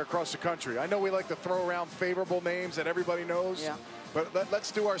coaches out there across the country. I know we like to throw around favorable names that everybody knows. Yeah. But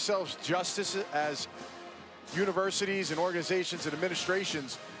let's do ourselves justice as universities and organizations and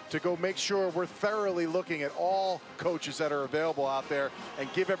administrations to go make sure we're thoroughly looking at all coaches that are available out there and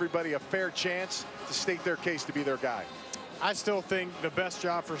give everybody a fair chance to state their case to be their guy. I still think the best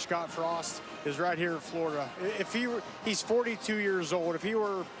job for Scott Frost is right here in Florida. If he's 42 years old. If he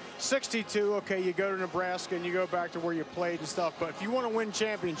were 62, okay, you go to Nebraska and you go back to where you played and stuff. But if you want to win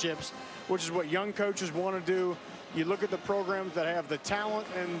championships, which is what young coaches want to do, you look at the programs that have the talent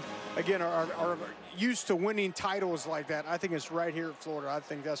and, again, are used to winning titles like that. I think it's right here at Florida. I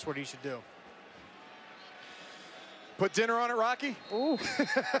think that's what he should do. Put dinner on it, Rocky? Ooh.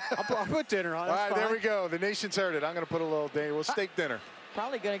 I'll put dinner on it. All right, there we go. The nation's heard it. I'm going to put a little day. We'll steak dinner.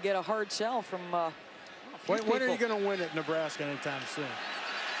 Probably going to get a hard sell from when are you going to win at Nebraska anytime soon?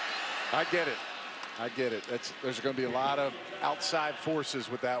 I get it. I get it. There's going to be a lot of outside forces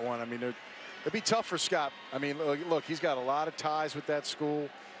with that one. I mean, it'd be tough for Scott. I mean, look, he's got a lot of ties with that school.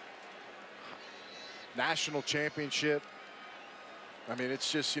 National championship. I mean,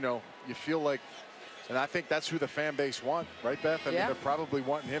 it's just, you know, you feel like, and I think that's who the fan base want, right, Beth? I mean, they're probably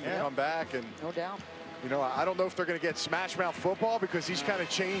wanting him to come back. And no doubt. You know, I don't know if they're going to get smash mouth football because he's kind of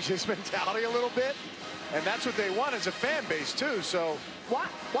changed his mentality a little bit. And that's what they want as a fan base, too. So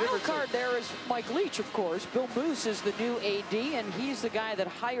wild card there is Mike Leach, of course. Bill Moose is the new AD, and he's the guy that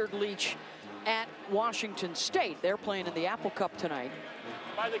hired Leach at Washington State. They're playing in the Apple Cup tonight.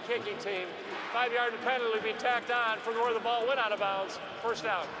 By the kicking team. 5-yard penalty be tacked on from where the ball went out of bounds. First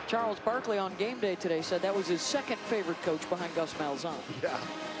down. Charles Barkley on game day today said that was his second favorite coach behind Gus Malzahn. Yeah.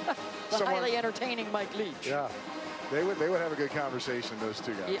 The highly entertaining Mike Leach. Yeah. They would have a good conversation, those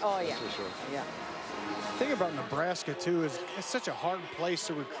two guys. Oh, yeah. That's for sure. Yeah. The thing about Nebraska, too, is it's such a hard place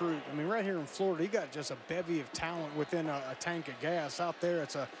to recruit. I mean, right here in Florida, you got just a bevy of talent within a tank of gas. Out there,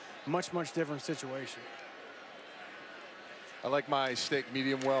 it's a much, much different situation. I like my steak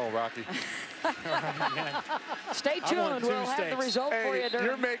medium well, Rocky. Stay tuned. We'll have the result for you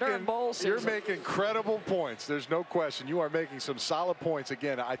during bowl season. You're making credible points. There's no question. You are making some solid points.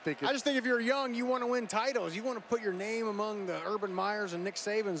 Again, I just think if you're young, you want to win titles. You want to put your name among the Urban Meyers and Nick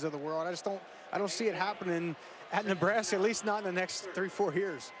Sabans of the world. I don't see it happening at Nebraska, at least not in the next 3-4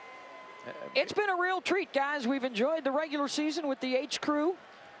 years. It's been a real treat, guys. We've enjoyed the regular season with the H crew.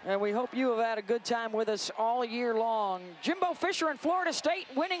 And we hope you have had a good time with us all year long. Jimbo Fisher and Florida State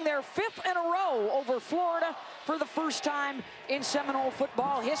winning their 5th in a row over Florida for the first time in Seminole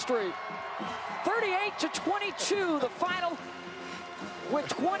football history. 38-22, the final, with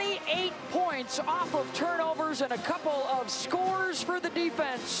 28 points off of turnovers and a couple of scores for the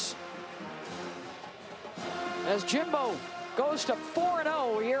defense. As Jimbo goes to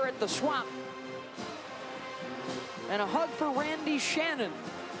 4-0 here at the Swamp. And a hug for Randy Shannon,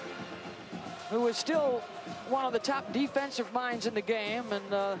 who is still one of the top defensive minds in the game, and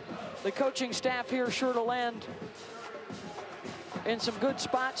the coaching staff here sure to land in some good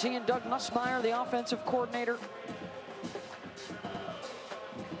spots. He and Doug Nussmeier, the offensive coordinator.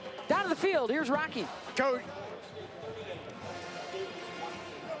 Down to the field, here's Rocky.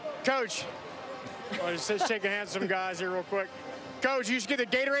 Coach, I'll just shake hands with some guys here real quick. Coach, you should get the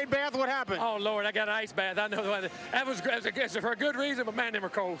Gatorade bath. What happened? Oh, Lord, I got an ice bath. I know that was for a good reason, but, man, they were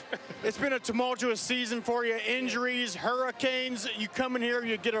cold. It's been a tumultuous season for you. Injuries, hurricanes. You come in here,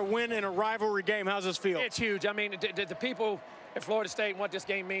 you get a win in a rivalry game. How's this feel? It's huge. I mean, the people at Florida State and what this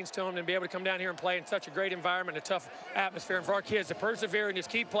game means to them, and be able to come down here and play in such a great environment, a tough atmosphere, and for our kids to persevere and just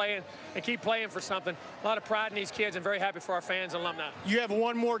keep playing for something. A lot of pride in these kids, and very happy for our fans and alumni. You have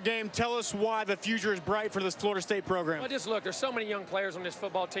one more game. Tell us why the future is bright for this Florida State program. Well, just look, there's so many young players on this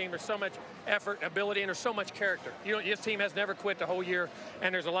football team. There's so much effort and ability, and there's so much character. You know, this team has never quit the whole year,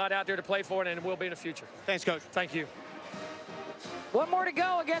 and there's a lot out there to play for, and it will be in the future. Thanks, Coach. Thank you. One more to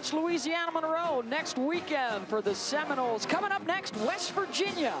go against Louisiana Monroe next weekend for the Seminoles. Coming up next, West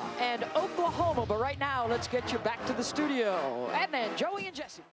Virginia and Oklahoma. But right now, let's get you back to the studio. Adnan, Joey, and Jesse.